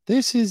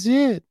 This is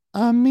it.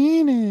 I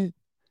mean it.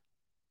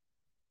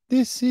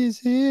 This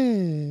is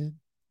it.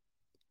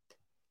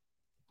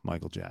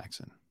 Michael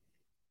Jackson.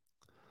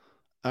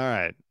 All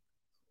right.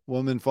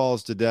 Woman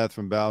falls to death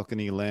from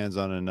balcony, lands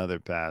on another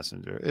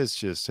passenger. It's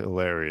just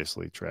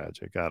hilariously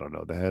tragic. I don't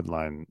know. The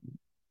headline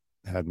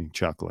had me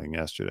chuckling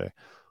yesterday.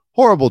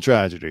 Horrible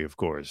tragedy, of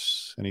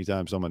course.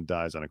 Anytime someone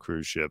dies on a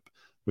cruise ship,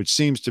 which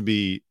seems to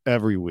be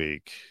every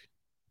week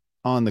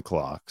on the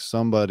clock,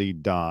 somebody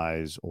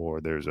dies or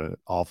there's an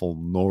awful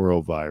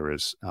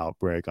norovirus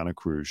outbreak on a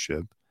cruise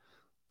ship.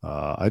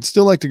 I'd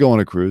still like to go on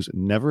a cruise.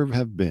 Never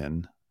have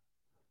been.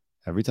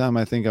 Every time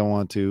I think I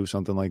want to,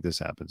 something like this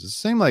happens. It's the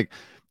same like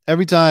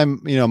every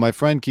time, my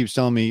friend keeps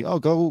telling me, oh,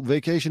 go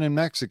vacation in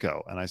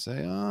Mexico. And I say,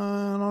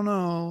 I don't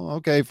know.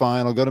 Okay,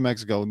 fine. I'll go to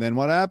Mexico. And then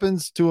what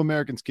happens? 2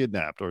 Americans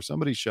kidnapped or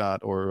somebody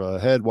shot or a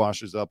head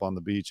washes up on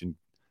the beach in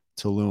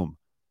Tulum.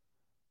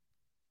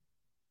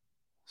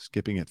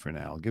 Skipping it for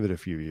now. I'll give it a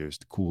few years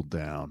to cool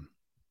down.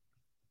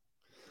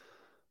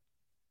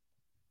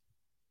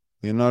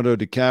 Leonardo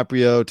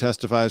DiCaprio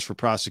testifies for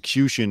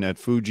prosecution at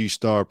Fuji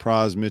star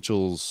Pras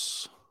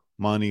Mitchell's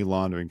money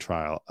laundering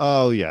trial.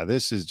 Oh, yeah.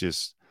 It's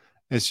just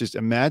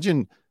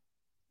imagine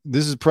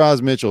this is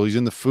Pras Mitchell. He's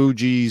in the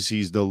Fugees.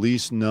 He's the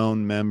least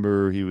known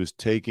member. He was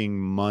taking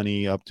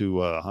money up to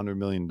 $100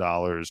 million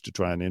to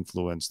try and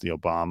influence the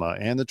Obama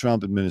and the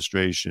Trump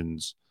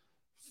administrations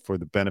for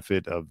the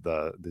benefit of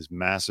this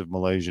massive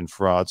Malaysian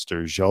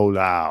fraudster, Zhou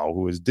Lao,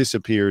 who has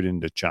disappeared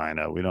into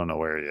China. We don't know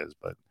where he is,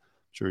 but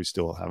I'm sure he's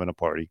still having a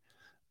party.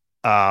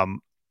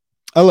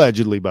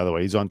 Allegedly, by the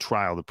way, he's on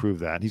trial to prove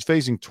that. He's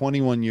facing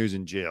 21 years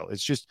in jail.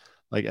 It's just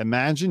like,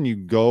 imagine you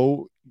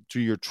go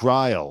to your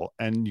trial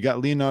and you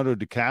got Leonardo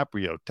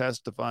DiCaprio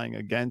testifying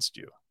against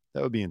you.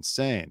 That would be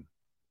insane.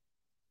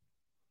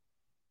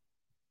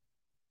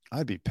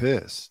 I'd be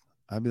pissed.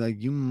 I'd be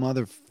like, you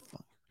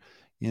motherfucker.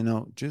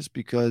 Just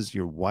because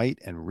you're white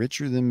and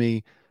richer than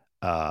me,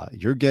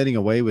 you're getting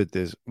away with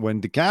this. When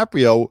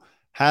DiCaprio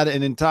had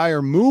an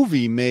entire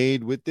movie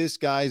made with this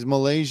guy's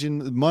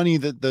Malaysian money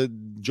that the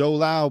Zhou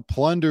Lao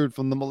plundered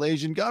from the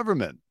Malaysian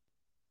government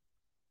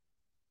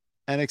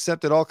and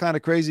accepted all kind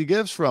of crazy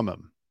gifts from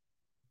him.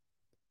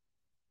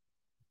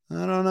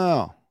 I don't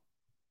know.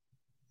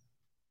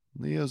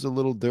 Leo's a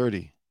little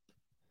dirty.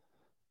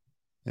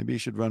 Maybe he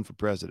should run for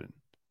president.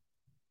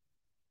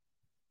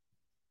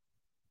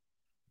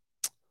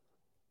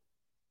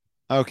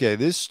 Okay,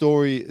 this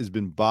story has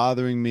been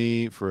bothering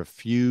me for a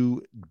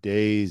few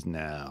days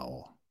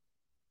now.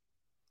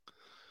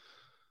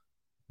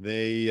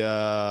 They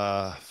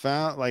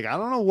found, like, I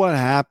don't know what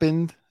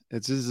happened.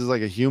 This is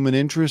like a human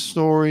interest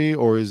story,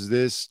 or is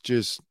this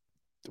just,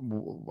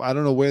 I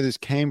don't know where this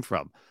came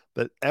from.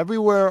 But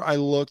everywhere I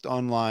looked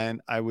online,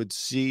 I would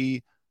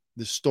see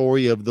the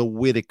story of the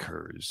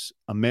Whitakers,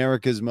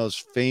 America's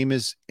most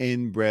famous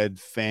inbred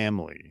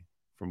family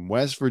from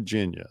West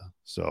Virginia.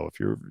 So if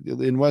you're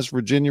in West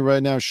Virginia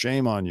right now,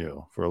 shame on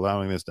you for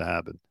allowing this to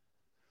happen.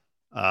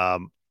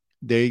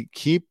 They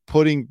keep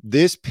putting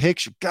this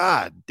picture.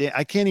 God damn,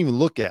 I can't even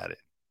look at it.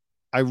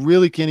 I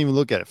really can't even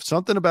look at it.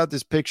 Something about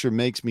this picture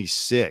makes me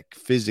sick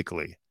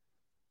physically.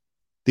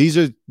 These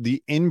are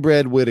the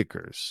inbred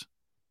Whitakers.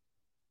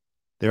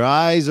 Their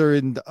eyes are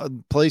in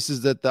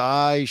places that the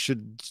eye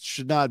should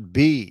not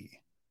be.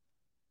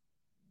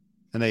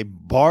 And they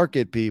bark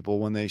at people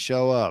when they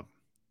show up.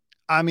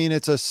 I mean,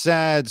 it's a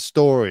sad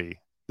story.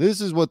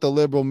 This is what the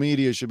liberal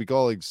media should be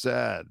calling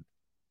sad,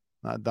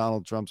 not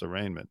Donald Trump's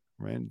arraignment.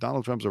 Right?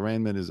 Donald Trump's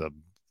arraignment is a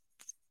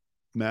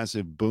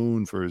massive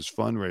boon for his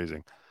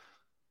fundraising.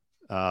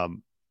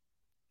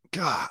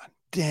 God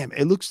damn,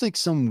 it looks like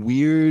some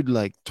weird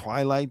like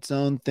Twilight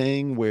Zone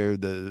thing where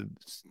the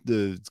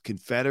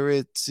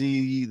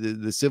Confederacy,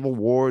 the Civil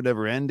War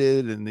never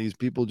ended, and these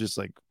people just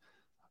like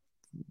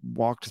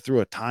walked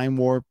through a time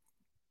warp,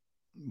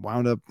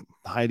 wound up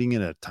hiding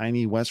in a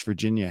tiny West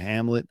Virginia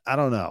hamlet. I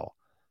don't know.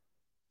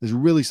 There's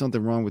really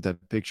something wrong with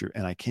that picture,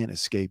 and I can't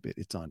escape it.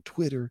 It's on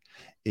Twitter.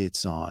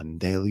 It's on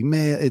Daily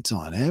Mail. It's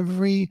on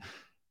every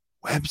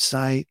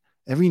website,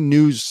 every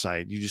news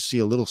site. You just see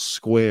a little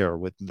square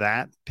with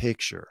that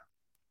picture.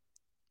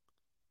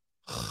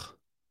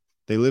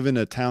 They live in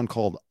a town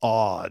called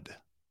Odd,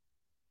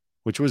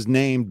 which was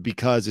named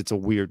because it's a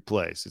weird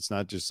place. It's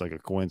not just like a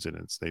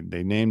coincidence.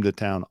 They named the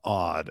town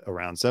Odd,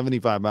 around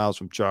 75 miles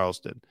from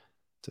Charleston.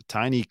 It's a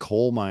tiny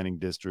coal mining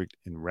district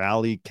in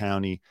Raleigh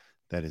County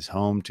that is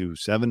home to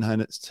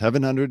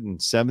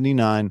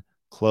 779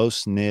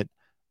 close-knit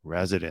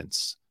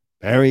residents.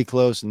 Very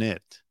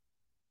close-knit.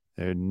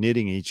 They're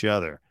knitting each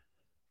other.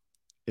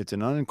 It's an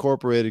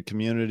unincorporated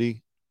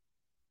community.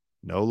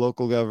 No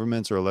local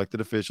governments or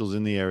elected officials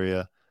in the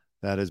area.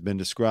 That has been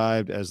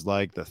described as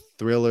like the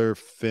thriller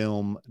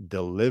film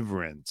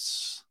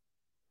Deliverance.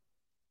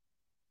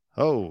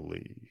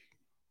 Holy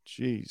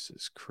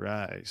Jesus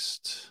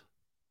Christ.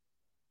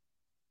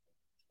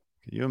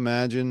 Can you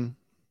imagine?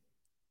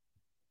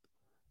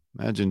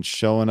 Imagine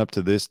showing up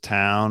to this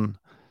town,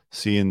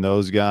 seeing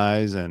those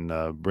guys, and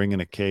bringing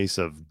a case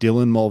of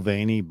Dylan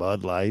Mulvaney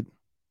Bud Light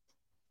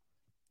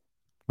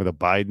with a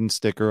Biden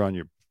sticker on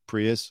your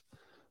Prius.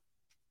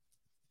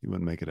 You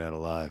wouldn't make it out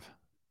alive.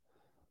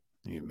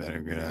 You better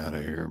get out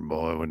of here,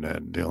 boy, with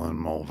that Dylan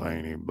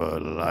Mulvaney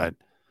Bud Light.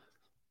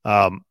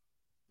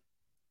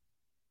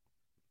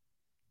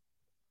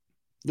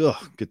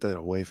 Get that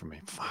away from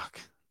me. Fuck.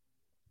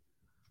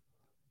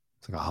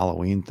 It's like a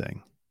Halloween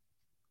thing.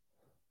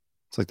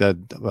 It's like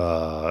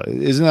that.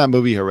 Isn't that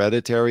movie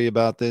Hereditary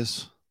about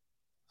this?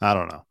 I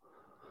don't know.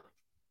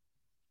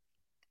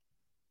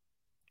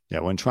 Yeah,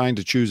 when trying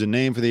to choose a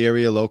name for the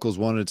area, locals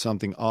wanted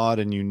something odd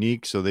and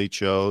unique, so they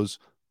chose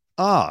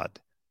Odd,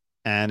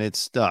 and it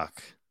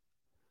stuck.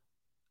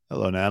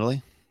 Hello,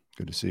 Natalie.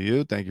 Good to see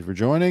you. Thank you for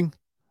joining.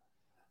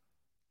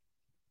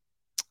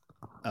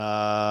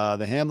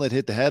 The Hamlet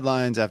hit the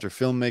headlines after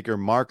filmmaker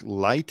Mark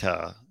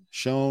Lyta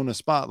shone a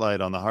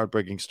spotlight on the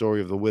heartbreaking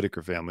story of the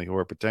Whitaker family, who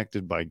are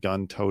protected by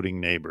gun-toting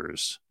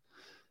neighbors.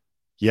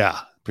 Yeah,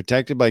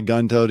 protected by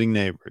gun-toting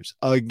neighbors.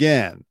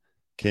 Again,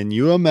 can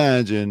you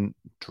imagine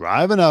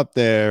driving up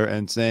there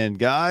and saying,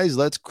 guys,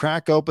 let's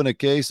crack open a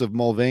case of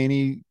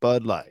Mulvaney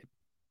Bud Light?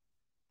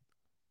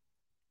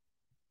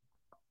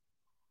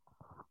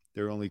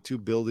 There are only 2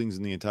 buildings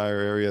in the entire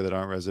area that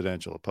aren't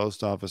residential, a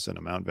post office and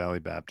a Mount Valley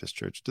Baptist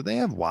church. Do they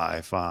have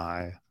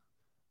Wi-Fi?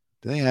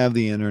 Do they have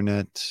the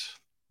internet?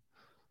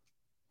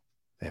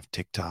 They have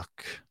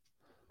TikTok.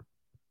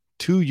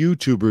 2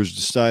 YouTubers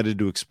decided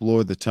to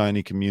explore the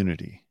tiny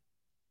community.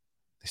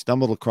 They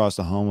stumbled across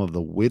the home of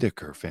the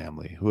Whitaker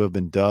family, who have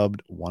been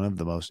dubbed one of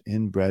the most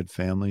inbred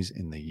families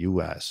in the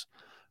U.S.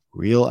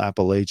 Real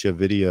Appalachia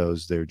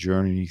videos their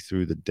journey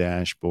through the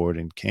dashboard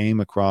and came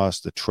across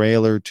the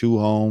trailer, 2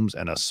 homes,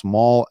 and a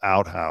small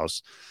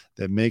outhouse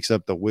that makes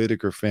up the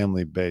Whitaker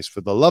family base. For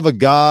the love of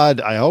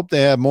God, I hope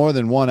they have more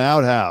than one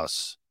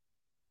outhouse.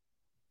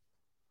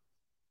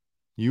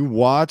 You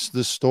watch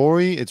the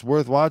story, it's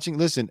worth watching.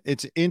 Listen,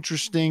 it's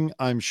interesting.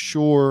 I'm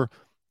sure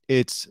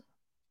it's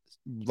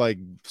like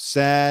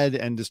sad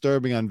and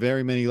disturbing on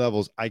very many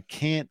levels. I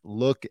can't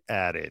look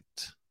at it.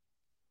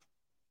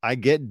 I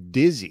get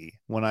dizzy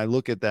when I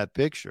look at that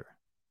picture.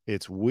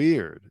 It's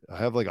weird. I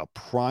have like a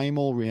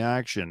primal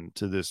reaction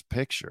to this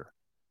picture.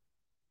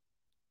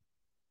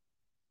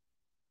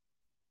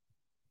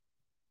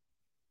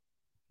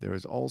 There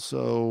is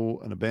also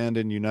an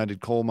abandoned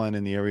United coal mine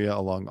in the area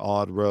along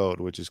Odd Road,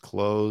 which is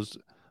closed,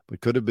 but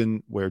could have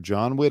been where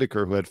John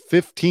Whitaker, who had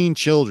 15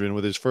 children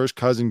with his first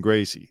cousin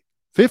Gracie,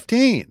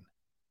 15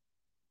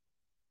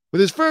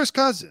 with his first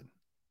cousin.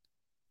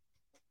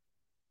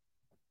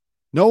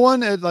 No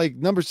one at like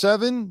number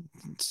 7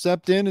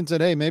 stepped in and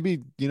said, hey, maybe,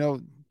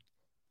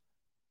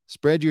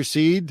 spread your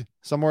seed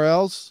somewhere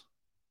else.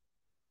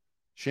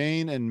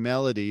 Shane and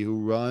Melody, who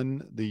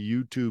run the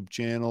YouTube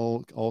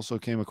channel, also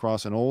came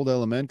across an old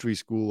elementary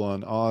school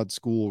on Odd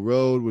School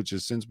Road, which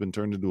has since been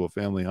turned into a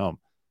family home.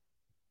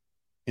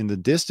 In the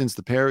distance,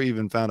 the pair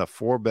even found a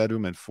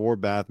 4-bedroom and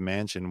 4-bath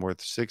mansion worth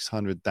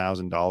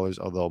 $600,000,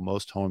 although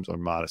most homes are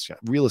modest.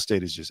 Real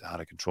estate is just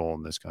out of control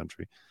in this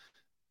country.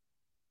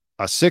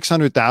 A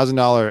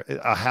 $600,000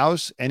 a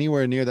house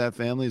anywhere near that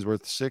family is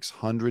worth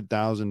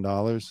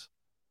 $600,000.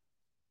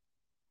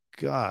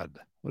 God,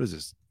 what is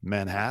this,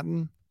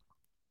 Manhattan?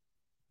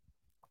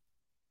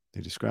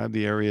 They describe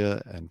the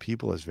area and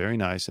people as very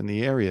nice, and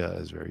the area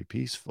as very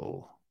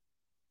peaceful.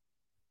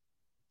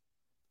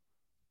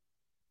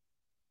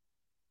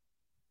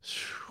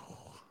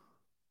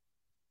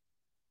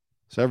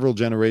 Several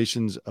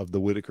generations of the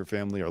Whitaker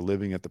family are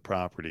living at the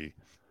property,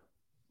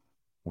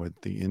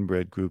 with the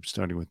inbred group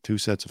starting with 2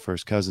 sets of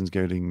first cousins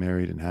getting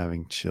married and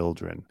having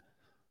children.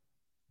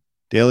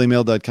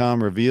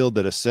 DailyMail.com revealed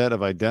that a set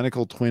of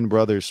identical twin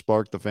brothers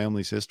sparked the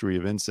family's history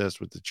of incest,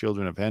 with the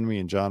children of Henry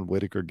and John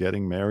Whitaker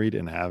getting married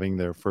and having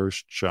their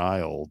first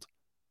child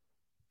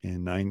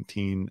in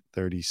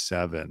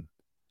 1937.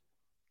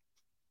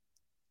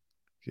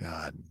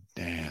 God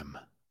damn.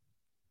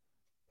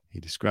 He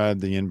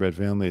described the inbred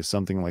family as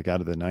something like out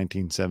of the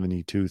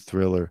 1972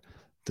 thriller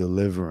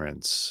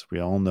Deliverance. We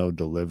all know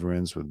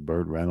Deliverance with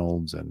Burt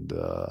Reynolds and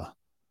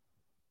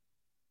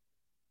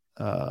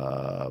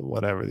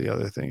whatever the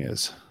other thing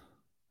is.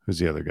 Who's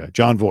the other guy?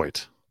 John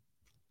Voight.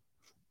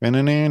 In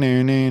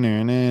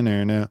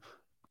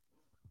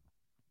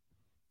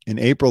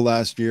April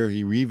last year,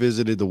 he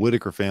revisited the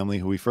Whitaker family,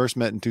 who he first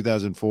met in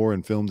 2004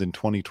 and filmed in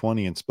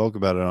 2020, and spoke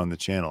about it on the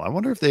channel. I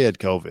wonder if they had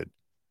COVID,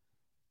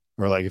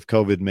 or like if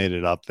COVID made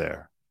it up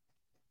there.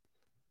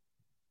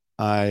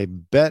 I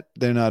bet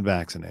they're not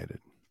vaccinated.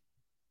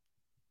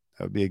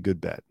 That would be a good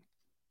bet.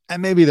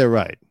 And maybe they're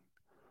right.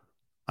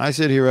 I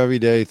sit here every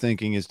day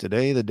thinking, is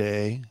today the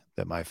day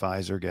that my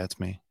Pfizer gets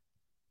me?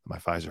 My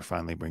Pfizer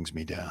finally brings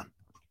me down.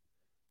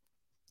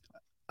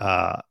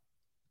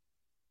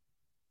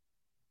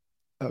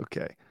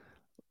 Okay.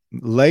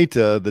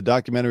 Later, the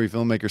documentary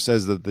filmmaker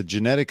says that the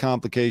genetic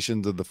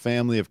complications of the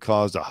family have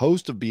caused a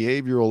host of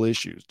behavioral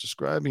issues,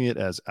 describing it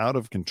as out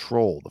of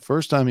control. The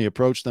first time he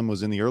approached them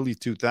was in the early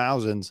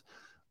 2000s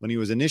when he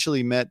was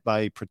initially met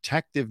by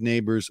protective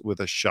neighbors with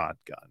a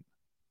shotgun.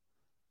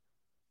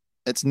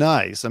 It's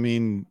nice. I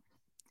mean,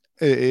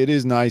 it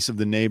is nice of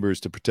the neighbors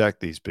to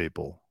protect these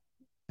people.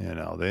 You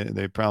know,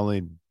 they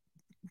probably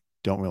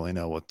don't really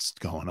know what's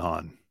going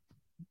on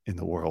in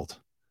the world.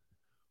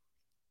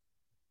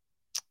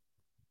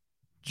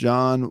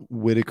 John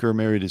Whitaker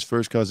married his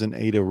first cousin,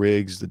 Ada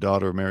Riggs, the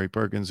daughter of Mary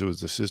Perkins, who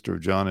was the sister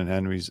of John and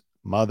Henry's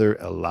mother,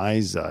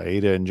 Eliza.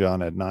 Ada and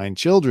John had 9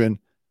 children.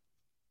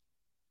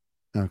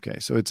 Okay,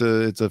 so it's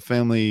a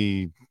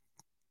family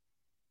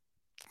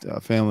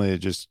that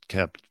just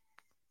kept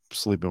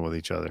sleeping with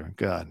each other.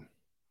 God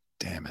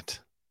damn it.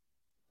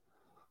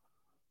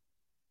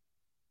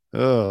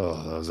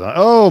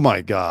 Oh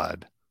my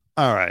God.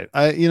 All right.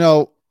 I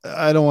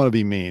don't want to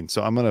be mean,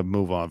 so I'm gonna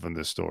move on from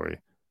this story.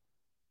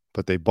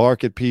 But they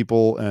bark at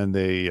people and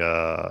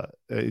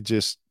it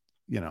just,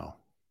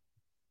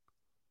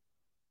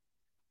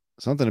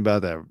 something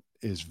about that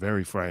is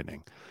very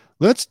frightening.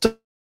 Let's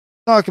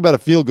talk about a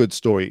feel-good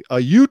story. A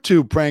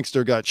YouTube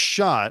prankster got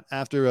shot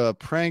after a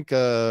prank.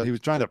 He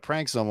was trying to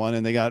prank someone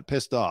and they got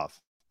pissed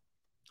off.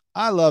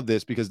 I love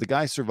this because the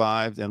guy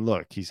survived and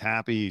look, he's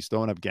happy. He's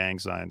throwing up gang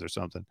signs or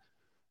something.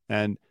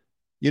 And,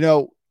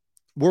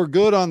 we're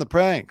good on the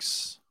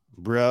pranks,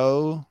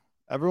 bro.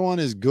 Everyone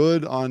is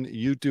good on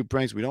YouTube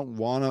pranks. We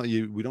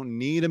don't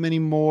need them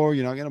anymore.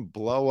 You're not going to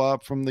blow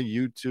up from the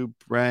YouTube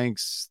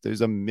pranks.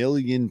 There's a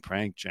million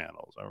prank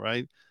channels. All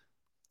right.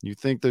 You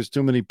think there's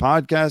too many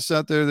podcasts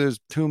out there? There's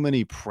too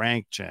many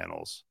prank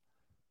channels.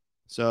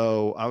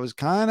 So I was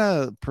kind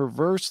of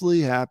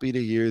perversely happy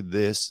to hear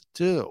this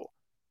too.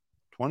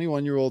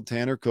 21-year-old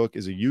Tanner Cook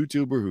is a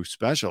YouTuber who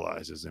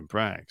specializes in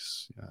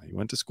pranks. He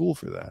went to school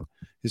for that.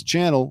 His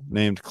channel,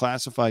 named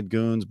Classified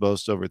Goons,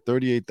 boasts over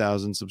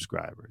 38,000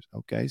 subscribers.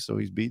 Okay, so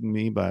he's beaten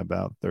me by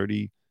about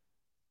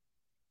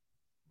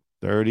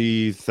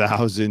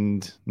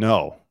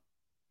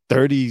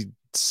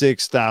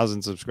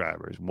 36,000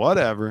 subscribers.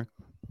 Whatever.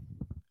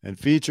 And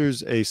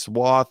features a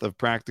swath of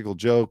practical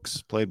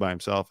jokes played by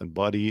himself and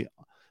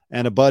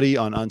a buddy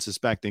on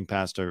unsuspecting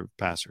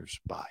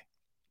passers-by.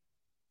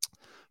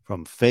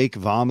 From fake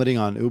vomiting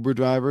on Uber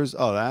drivers.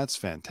 Oh, that's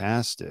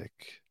fantastic.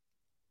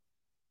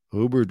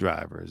 Uber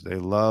drivers, they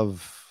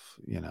love,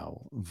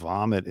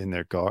 vomit in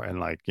their car.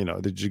 And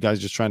you guys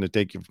just trying to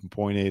take you from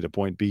point A to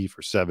point B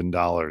for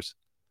 $7.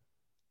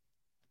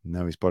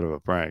 Now he's part of a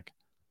prank.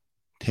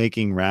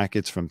 Taking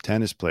rackets from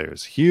tennis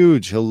players.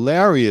 Huge,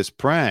 hilarious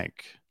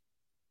prank.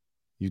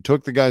 You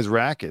took the guy's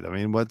racket. I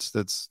mean,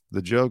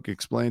 the joke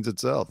explains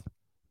itself.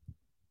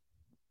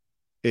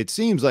 It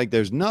seems like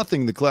there's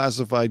nothing the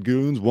Classified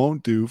Goons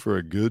won't do for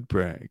a good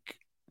prank.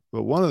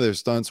 But one of their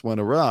stunts went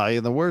awry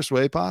in the worst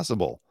way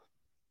possible.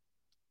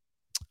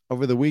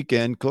 Over the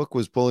weekend, Cook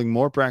was pulling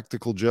more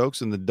practical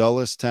jokes in the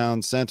Dulles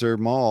Town Center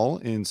Mall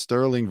in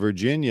Sterling,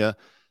 Virginia.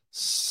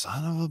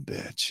 Son of a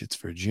bitch. It's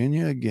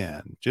Virginia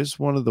again. Just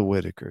one of the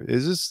Whitaker.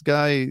 Is this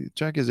guy?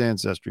 Check his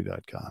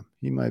ancestry.com.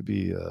 He might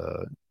be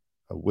a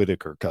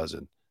Whitaker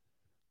cousin.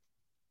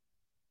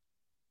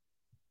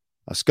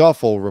 A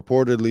scuffle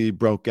reportedly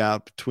broke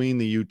out between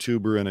the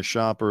YouTuber and a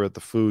shopper at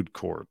the food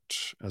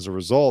court. As a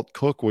result,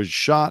 Cook was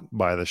shot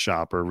by the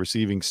shopper,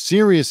 receiving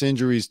serious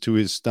injuries to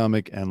his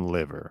stomach and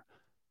liver.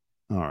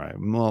 All right,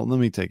 well, let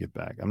me take it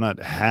back. I'm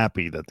not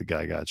happy that the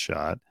guy got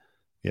shot.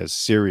 He has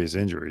serious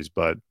injuries,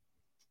 but,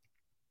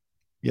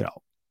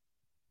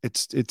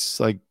 it's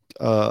like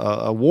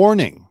a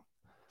warning.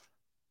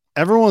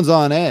 Everyone's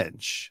on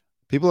edge.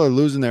 People are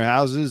losing their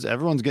houses.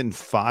 Everyone's getting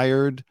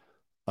fired.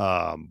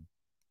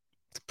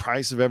 The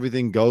price of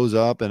everything goes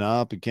up and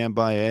up. You can't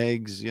buy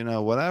eggs,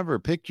 whatever.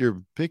 Pick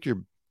your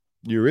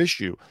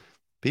issue.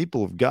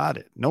 People have got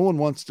it. No one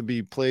wants to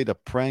be played a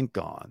prank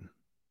on.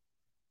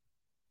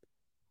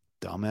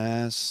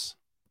 Dumbass.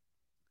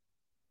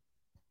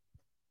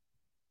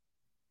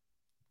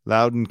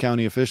 Loudoun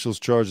County officials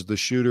charged the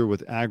shooter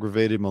with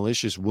aggravated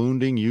malicious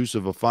wounding, use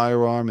of a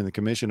firearm in the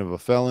commission of a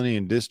felony,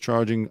 and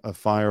discharging a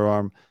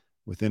firearm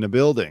within a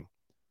building.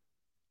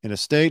 In a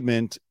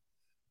statement,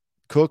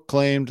 Cook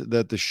claimed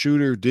that the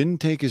shooter didn't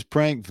take his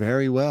prank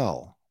very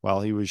well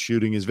while he was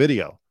shooting his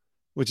video,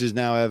 which is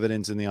now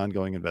evidence in the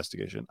ongoing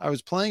investigation. I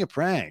was playing a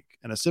prank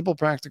and a simple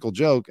practical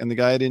joke, and the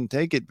guy didn't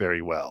take it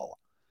very well.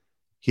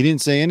 He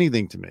didn't say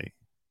anything to me.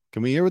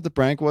 Can we hear what the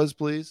prank was,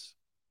 please?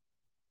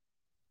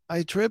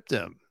 I tripped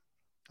him.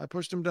 I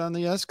pushed him down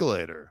the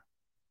escalator.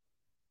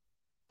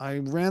 I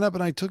ran up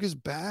and I took his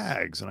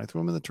bags and I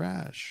threw them in the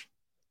trash.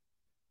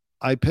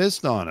 I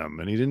pissed on him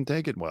and he didn't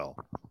take it well.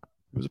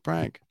 It was a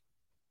prank.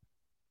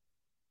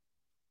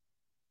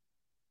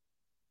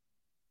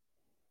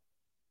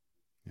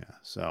 Yeah,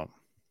 so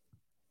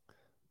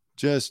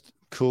just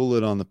cool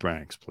it on the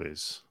pranks,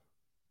 please.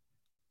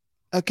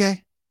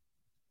 Okay.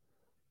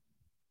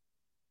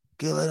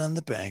 Cool it on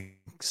the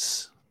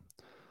pranks.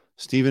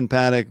 Stephen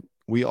Paddock,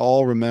 we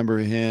all remember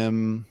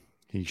him.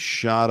 He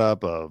shot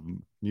up a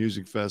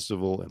music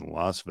festival in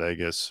Las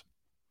Vegas.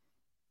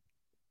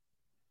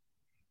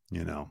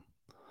 You know,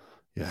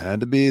 you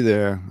had to be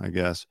there, I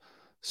guess.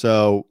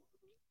 So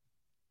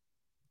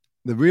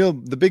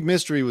the big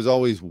mystery was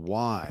always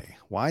why?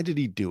 Why did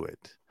he do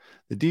it?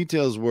 The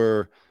details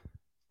were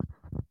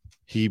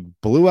he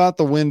blew out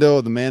the window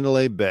of the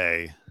Mandalay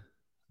Bay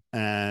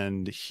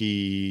and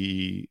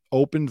he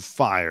opened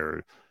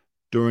fire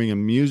during a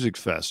music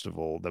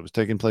festival that was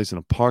taking place in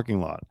a parking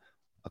lot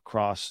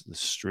across the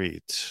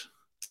street.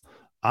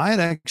 I had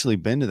actually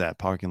been to that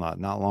parking lot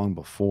not long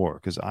before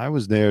because I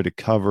was there to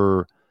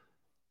cover,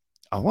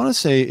 I want to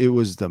say it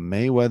was the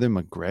Mayweather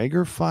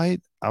McGregor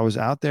fight. I was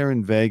out there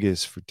in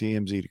Vegas for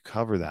TMZ to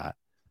cover that.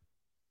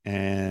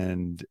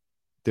 And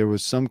there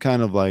was some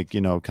kind of like,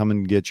 come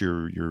and get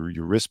your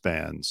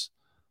wristbands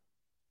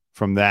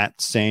from that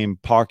same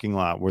parking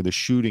lot where the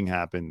shooting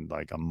happened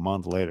like a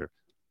month later.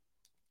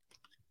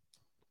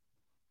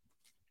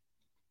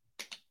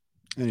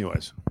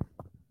 Anyways,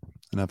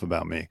 enough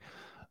about me.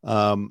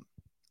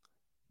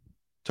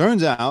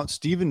 Turns out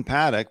Stephen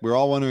Paddock, we're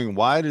all wondering,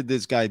 why did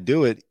this guy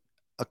do it?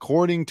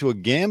 According to a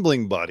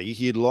gambling buddy,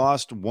 he had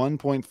lost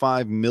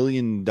 $1.5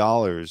 million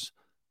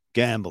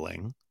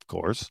gambling, of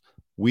course,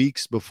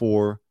 weeks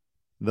before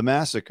the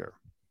massacre.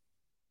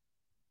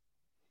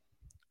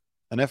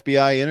 An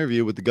FBI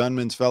interview with the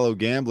gunman's fellow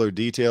gambler,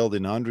 detailed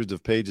in hundreds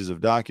of pages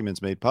of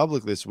documents made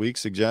public this week,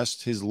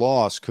 suggests his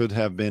loss could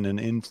have been an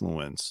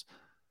influence.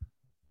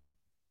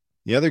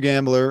 The other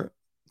gambler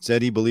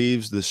said he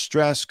believes the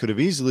stress could have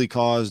easily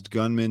caused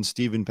gunman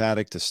Stephen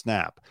Paddock to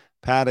snap.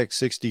 Paddock,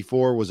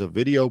 64, was a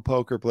video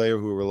poker player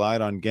who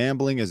relied on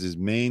gambling as his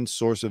main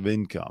source of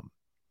income.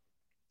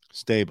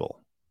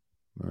 Stable.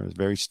 Or a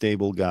very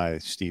stable guy,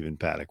 Stephen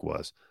Paddock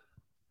was.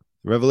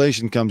 The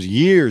revelation comes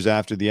years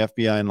after the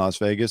FBI in Las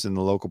Vegas and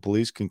the local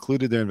police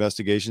concluded their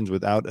investigations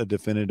without a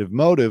definitive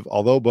motive,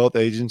 although both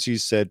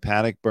agencies said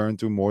Paddock burned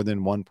through more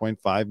than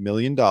 $1.5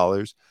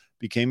 million,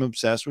 became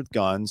obsessed with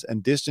guns,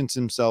 and distanced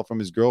himself from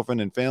his girlfriend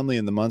and family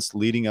in the months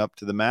leading up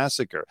to the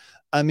massacre.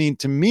 I mean,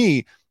 to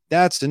me,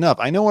 that's enough.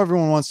 I know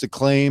everyone wants to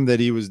claim that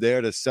he was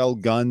there to sell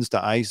guns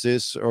to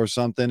ISIS or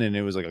something, and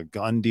it was like a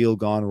gun deal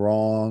gone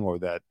wrong, or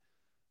that,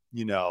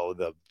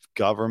 the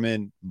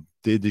government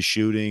did the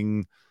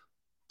shooting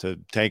to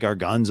take our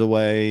guns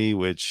away,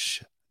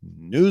 which,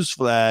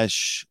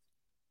 newsflash,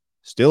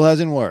 still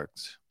hasn't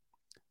worked.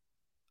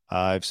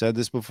 I've said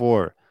this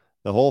before.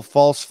 The whole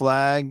false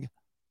flag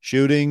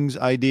shootings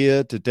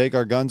idea to take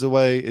our guns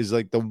away is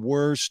like the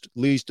worst,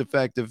 least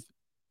effective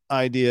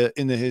idea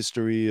in the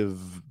history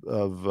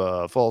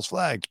of false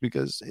flags,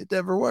 because it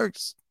never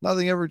works.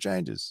 Nothing ever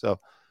changes. So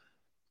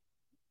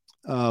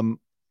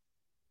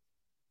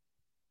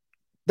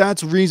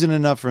that's reason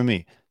enough for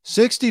me.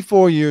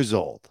 64 years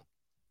old.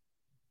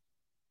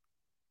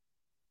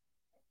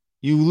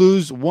 You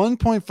lose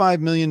 $1.5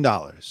 million.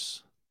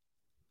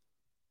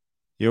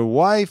 Your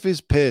wife is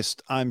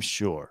pissed, I'm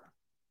sure.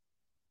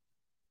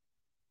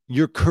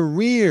 Your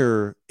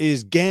career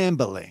is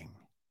gambling.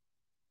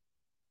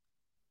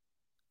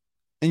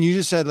 And you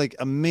just had like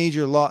a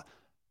major loss.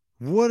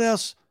 What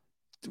else?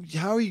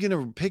 How are you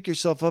going to pick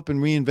yourself up and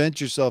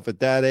reinvent yourself at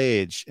that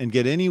age and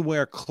get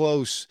anywhere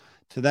close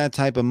to that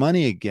type of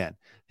money again?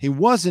 He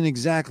wasn't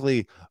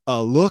exactly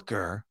a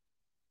looker.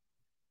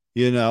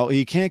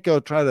 He can't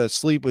go try to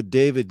sleep with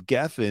David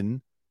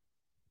Geffen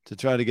to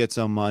try to get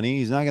some money.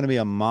 He's not going to be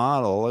a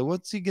model. Like,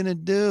 what's he going to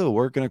do?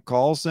 Work in a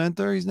call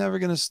center? He's never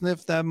going to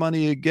sniff that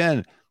money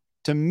again.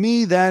 To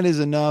me, that is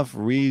enough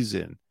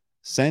reason.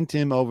 Sent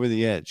him over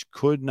the edge.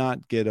 Could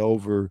not get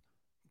over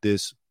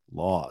this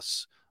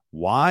loss.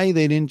 Why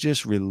they didn't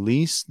just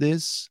release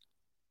this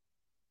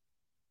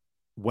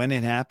when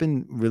it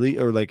happened, really,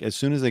 or like as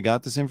soon as they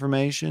got this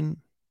information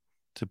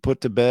to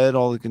put to bed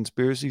all the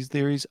conspiracy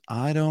theories,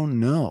 I don't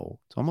know.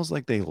 It's almost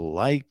like they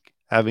like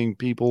having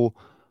people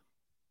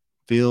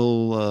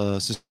feel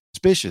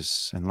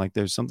suspicious and like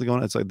there's something going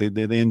on. It's like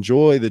they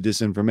enjoy the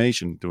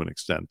disinformation to an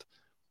extent,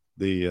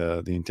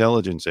 the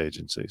intelligence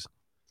agencies.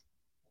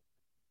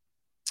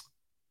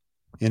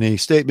 In a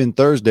statement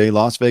Thursday,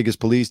 Las Vegas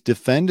police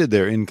defended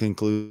their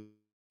inconclusive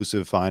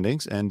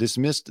findings and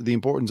dismissed the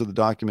importance of the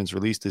documents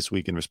released this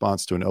week in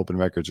response to an open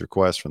records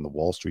request from the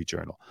Wall Street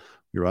Journal.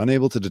 We were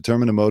unable to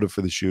determine a motive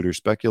for the shooter.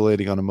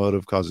 Speculating on a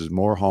motive causes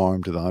more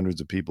harm to the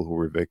hundreds of people who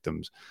were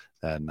victims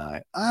that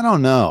night. I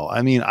don't know.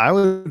 I mean, I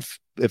would,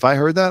 if I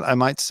heard that, I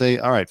might say,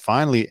 all right,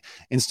 finally,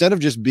 instead of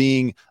just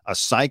being a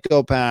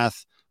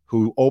psychopath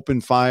who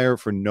opened fire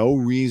for no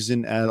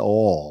reason at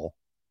all,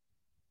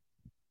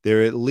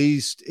 there at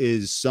least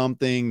is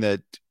something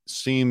that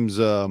seems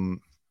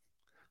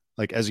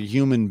like as a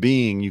human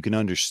being, you can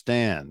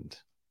understand.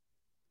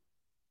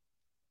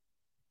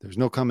 There's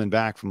no coming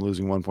back from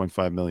losing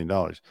 $1.5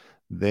 million.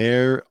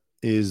 There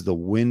is the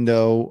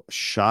window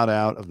shot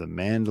out of the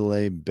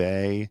Mandalay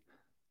Bay.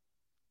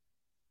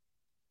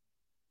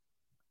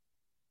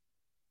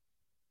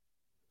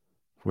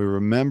 We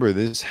remember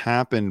this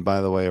happened, by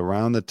the way,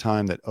 around the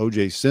time that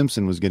O.J.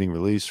 Simpson was getting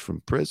released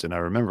from prison. I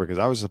remember because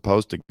I was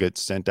supposed to get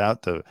sent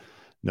out to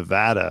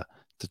Nevada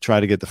to try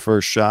to get the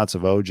first shots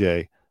of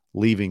OJ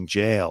leaving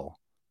jail.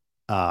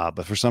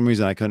 But for some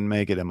reason I couldn't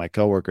make it, and my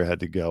coworker had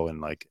to go,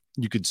 and like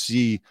you could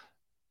see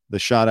the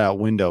shot out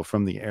window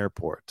from the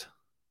airport.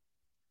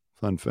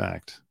 Fun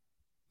fact.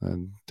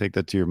 And take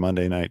that to your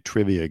Monday night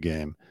trivia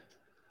game.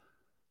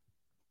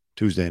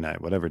 Tuesday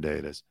night, whatever day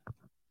it is.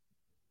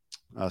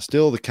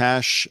 Still, the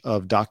cache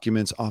of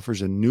documents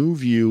offers a new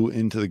view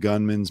into the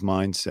gunman's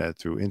mindset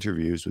through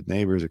interviews with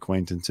neighbors,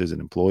 acquaintances, and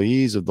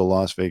employees of the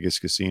Las Vegas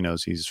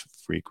casinos he's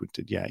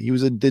frequented. Yeah, he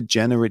was a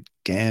degenerate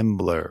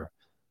gambler.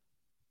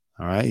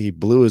 All right, he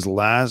blew his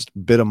last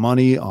bit of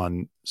money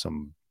on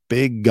some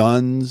big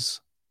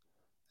guns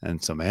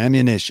and some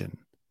ammunition.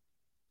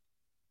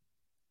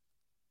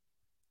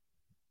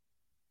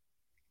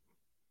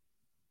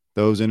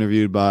 Those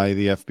interviewed by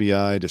the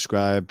FBI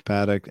described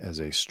Paddock as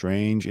a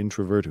strange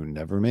introvert who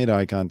never made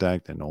eye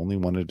contact and only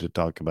wanted to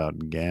talk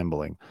about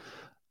gambling.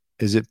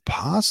 Is it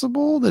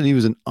possible that he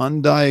was an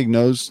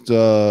undiagnosed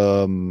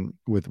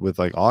with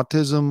like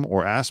autism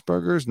or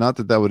Asperger's? Not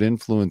that that would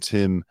influence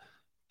him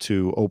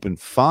to open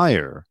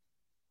fire,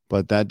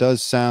 but that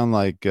does sound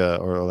like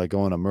or like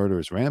go on a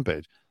murderous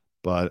rampage.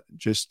 But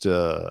just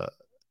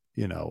observing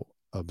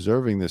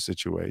this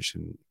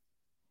situation,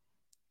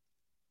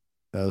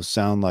 those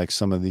sound like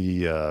some of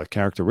the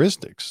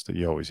characteristics that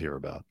you always hear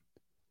about.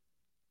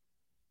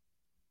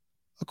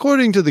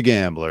 According to the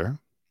gambler,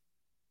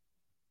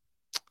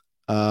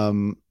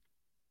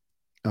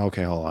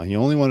 okay, hold on. He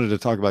only wanted to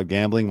talk about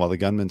gambling, while the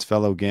gunman's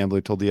fellow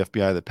gambler told the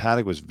FBI that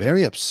Paddock was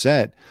very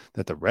upset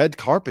that the red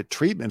carpet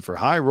treatment for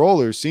high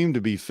rollers seemed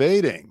to be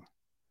fading.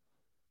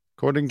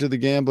 According to the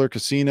gambler,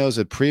 casinos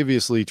had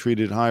previously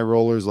treated high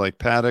rollers like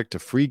Paddock to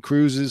free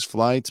cruises,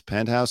 flights,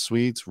 penthouse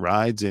suites,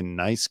 rides in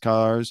nice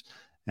cars,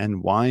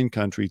 and wine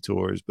country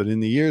tours. But in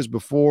the years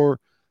before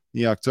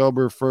the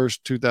October 1st,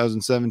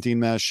 2017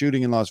 mass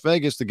shooting in Las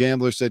Vegas, the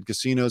gambler said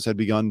casinos had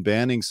begun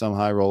banning some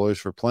high rollers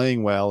for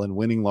playing well and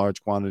winning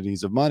large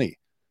quantities of money.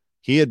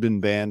 He had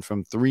been banned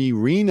from 3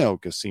 Reno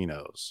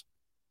casinos.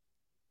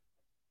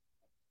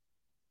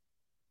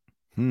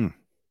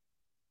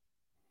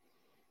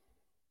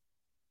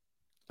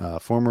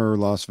 Former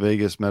Las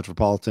Vegas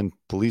Metropolitan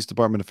Police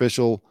Department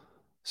official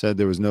said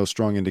there was no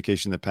strong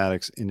indication that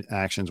Paddock's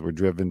actions were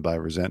driven by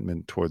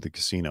resentment toward the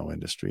casino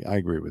industry. I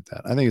agree with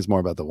that. I think it's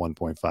more about the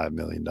 $1.5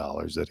 million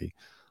that he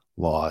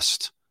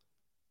lost.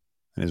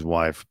 And his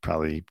wife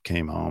probably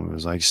came home and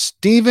was like,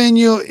 "Stephen,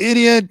 you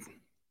idiot.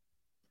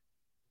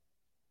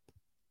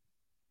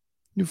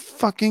 You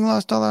fucking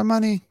lost all our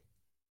money."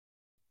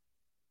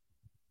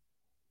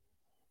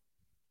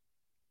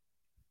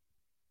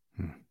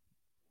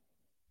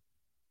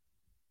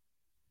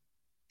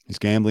 His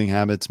gambling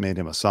habits made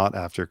him a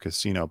sought-after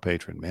casino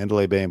patron.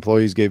 Mandalay Bay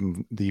employees gave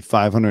him the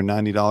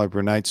 $590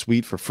 per night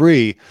suite for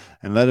free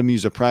and let him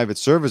use a private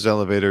service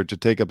elevator to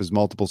take up his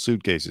multiple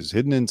suitcases.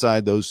 Hidden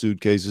inside those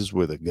suitcases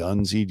were the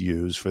guns he'd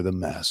use for the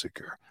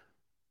massacre.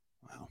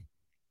 Wow.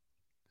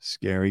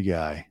 Scary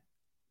guy.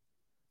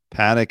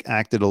 Paddock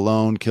acted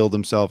alone, killed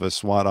himself as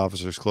SWAT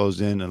officers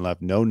closed in, and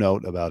left no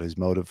note about his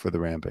motive for the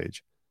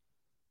rampage.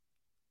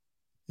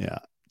 Yeah,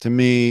 to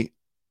me,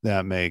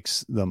 that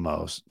makes the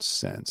most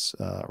sense.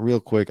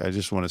 Real quick, I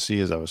just want to see,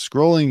 as I was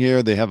scrolling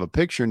here, they have a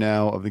picture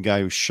now of the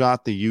guy who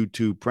shot the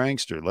YouTube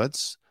prankster.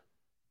 Let's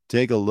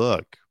take a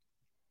look.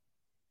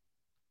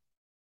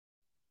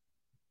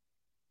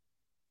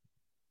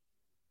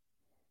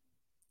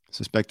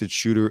 Suspected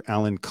shooter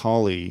Alan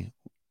Colley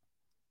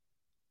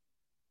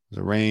was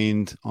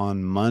arraigned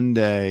on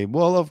Monday.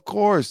 Well, of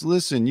course,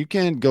 listen, you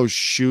can't go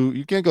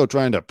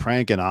trying to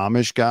prank an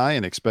Amish guy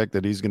and expect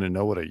that he's going to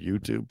know what a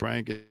YouTube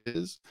prank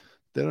is.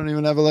 They don't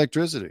even have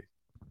electricity.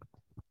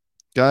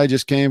 Guy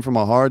just came from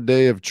a hard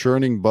day of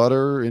churning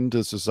butter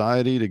into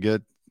society to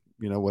get,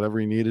 whatever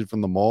he needed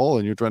from the mall,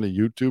 and you're trying to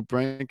YouTube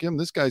prank him.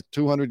 This guy's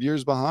 200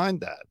 years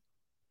behind that.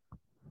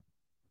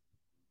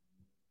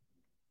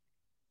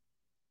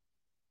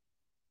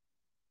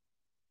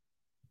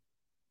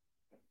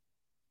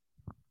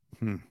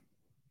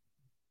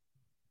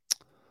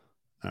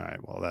 All right,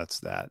 well,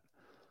 that's that.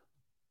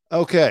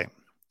 Okay,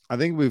 I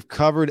think we've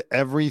covered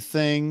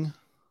everything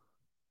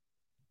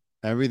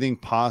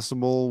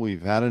possible.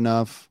 We've had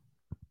enough.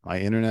 My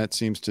internet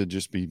seems to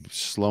just be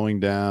slowing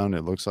down.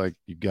 It looks like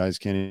you guys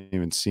can't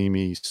even see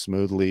me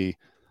smoothly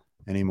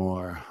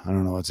anymore. I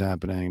don't know what's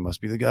happening. It must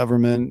be the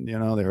government. They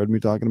heard me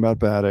talking about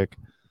Paddock.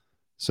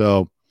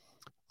 So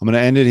I'm going to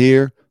end it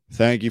here.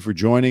 Thank you for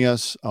joining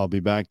us. I'll be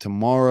back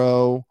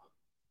tomorrow.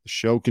 The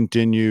show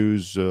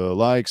continues.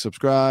 Like,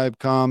 subscribe,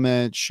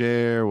 comment,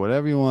 share,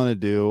 whatever you want to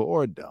do,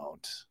 or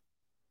don't.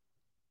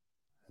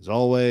 As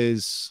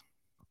always,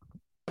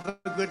 have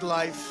a good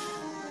life.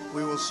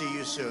 We will see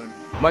you soon.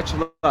 Much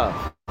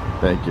love.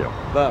 Thank you.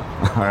 Love.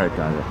 All right,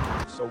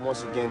 Dante. So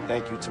once again,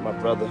 thank you to my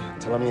brother.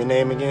 Tell me your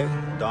name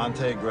again.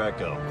 Dante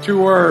Greco. 2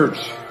 words.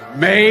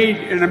 Made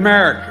in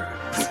America.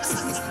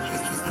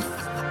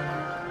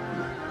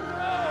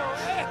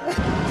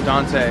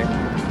 Dante,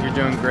 you're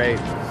doing great.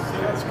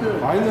 That's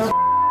good. I know.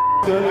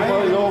 Good.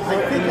 I know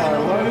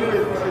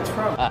where it's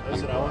from.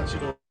 Listen, I want you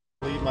to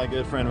leave leave my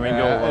good friend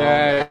Ringo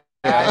alone.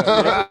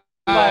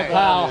 My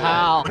pal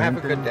Hal. Have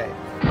a good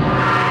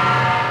day.